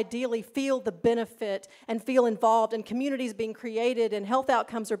all ideally feel the benefit and feel involved and communities being created and health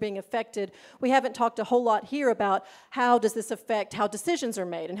outcomes are being affected, we haven't talked a whole lot here about how does this affect how decisions are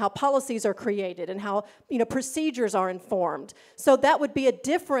made and how policies are created and how procedures are informed. So that would be a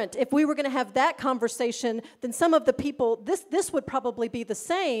different, if we were going to have that conversation, then some of the people, this would probably be the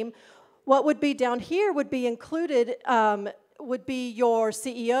same. What would be down here would be included, would be your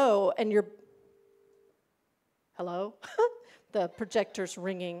CEO and your, hello? The projector's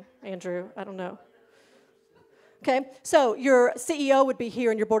ringing, Andrew, I don't know. Okay, so your CEO would be here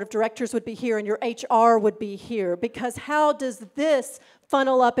and your board of directors would be here and your HR would be here, because how does this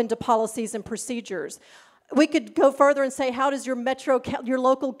funnel up into policies and procedures? We could go further and say, how does your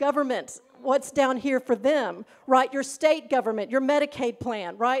local government, what's down here for them, right? Your state government, your Medicaid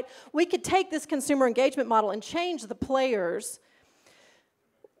plan, right? We could take this consumer engagement model and change the players,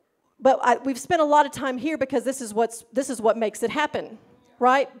 but we've spent a lot of time here because this is what makes it happen,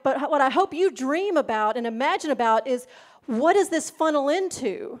 right? But what I hope you dream about and imagine about is, what does this funnel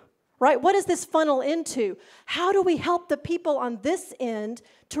into, right? What does this funnel into? How do we help the people on this end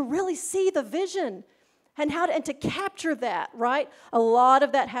to really see the vision? And to capture that, right? A lot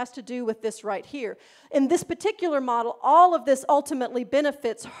of that has to do with this right here. In this particular model, all of this ultimately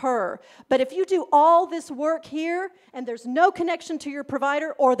benefits her. But if you do all this work here and there's no connection to your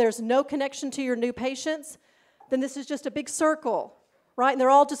provider or there's no connection to your new patients, then this is just a big circle, right? And they're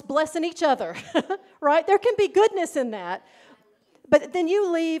all just blessing each other, right? There can be goodness in that. But then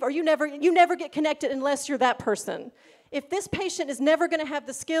you leave or you never get connected unless you're that person. If this patient is never going to have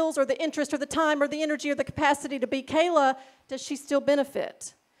the skills or the interest or the time or the energy or the capacity to be Kayla, does she still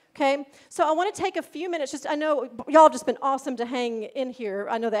benefit? Okay, so I want to take a few minutes. I know y'all have just been awesome to hang in here.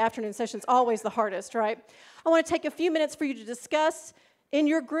 I know the afternoon session's always the hardest, right? I want to take a few minutes for you to discuss in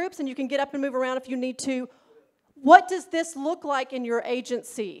your groups, and you can get up and move around if you need to. What does this look like in your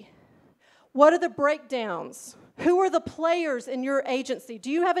agency? What are the breakdowns? Who are the players in your agency? Do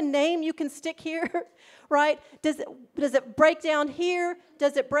you have a name you can stick here, right? Does it break down here?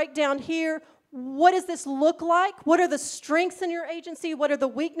 Does it break down here? What does this look like? What are the strengths in your agency? What are the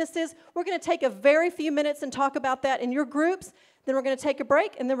weaknesses? We're going to take a very few minutes and talk about that in your groups. Then we're going to take a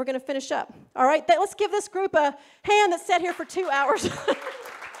break, and then we're going to finish up. All right? Let's give this group a hand that sat here for 2 hours.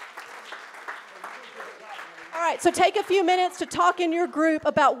 All right, so take a few minutes to talk in your group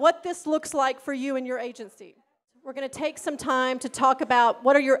about what this looks like for you and your agency. We're going to take some time to talk about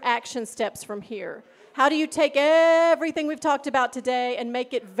what are your action steps from here. How do you take everything we've talked about today and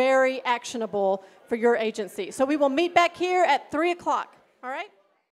make it very actionable for your agency? So we will meet back here at 3 o'clock, all right?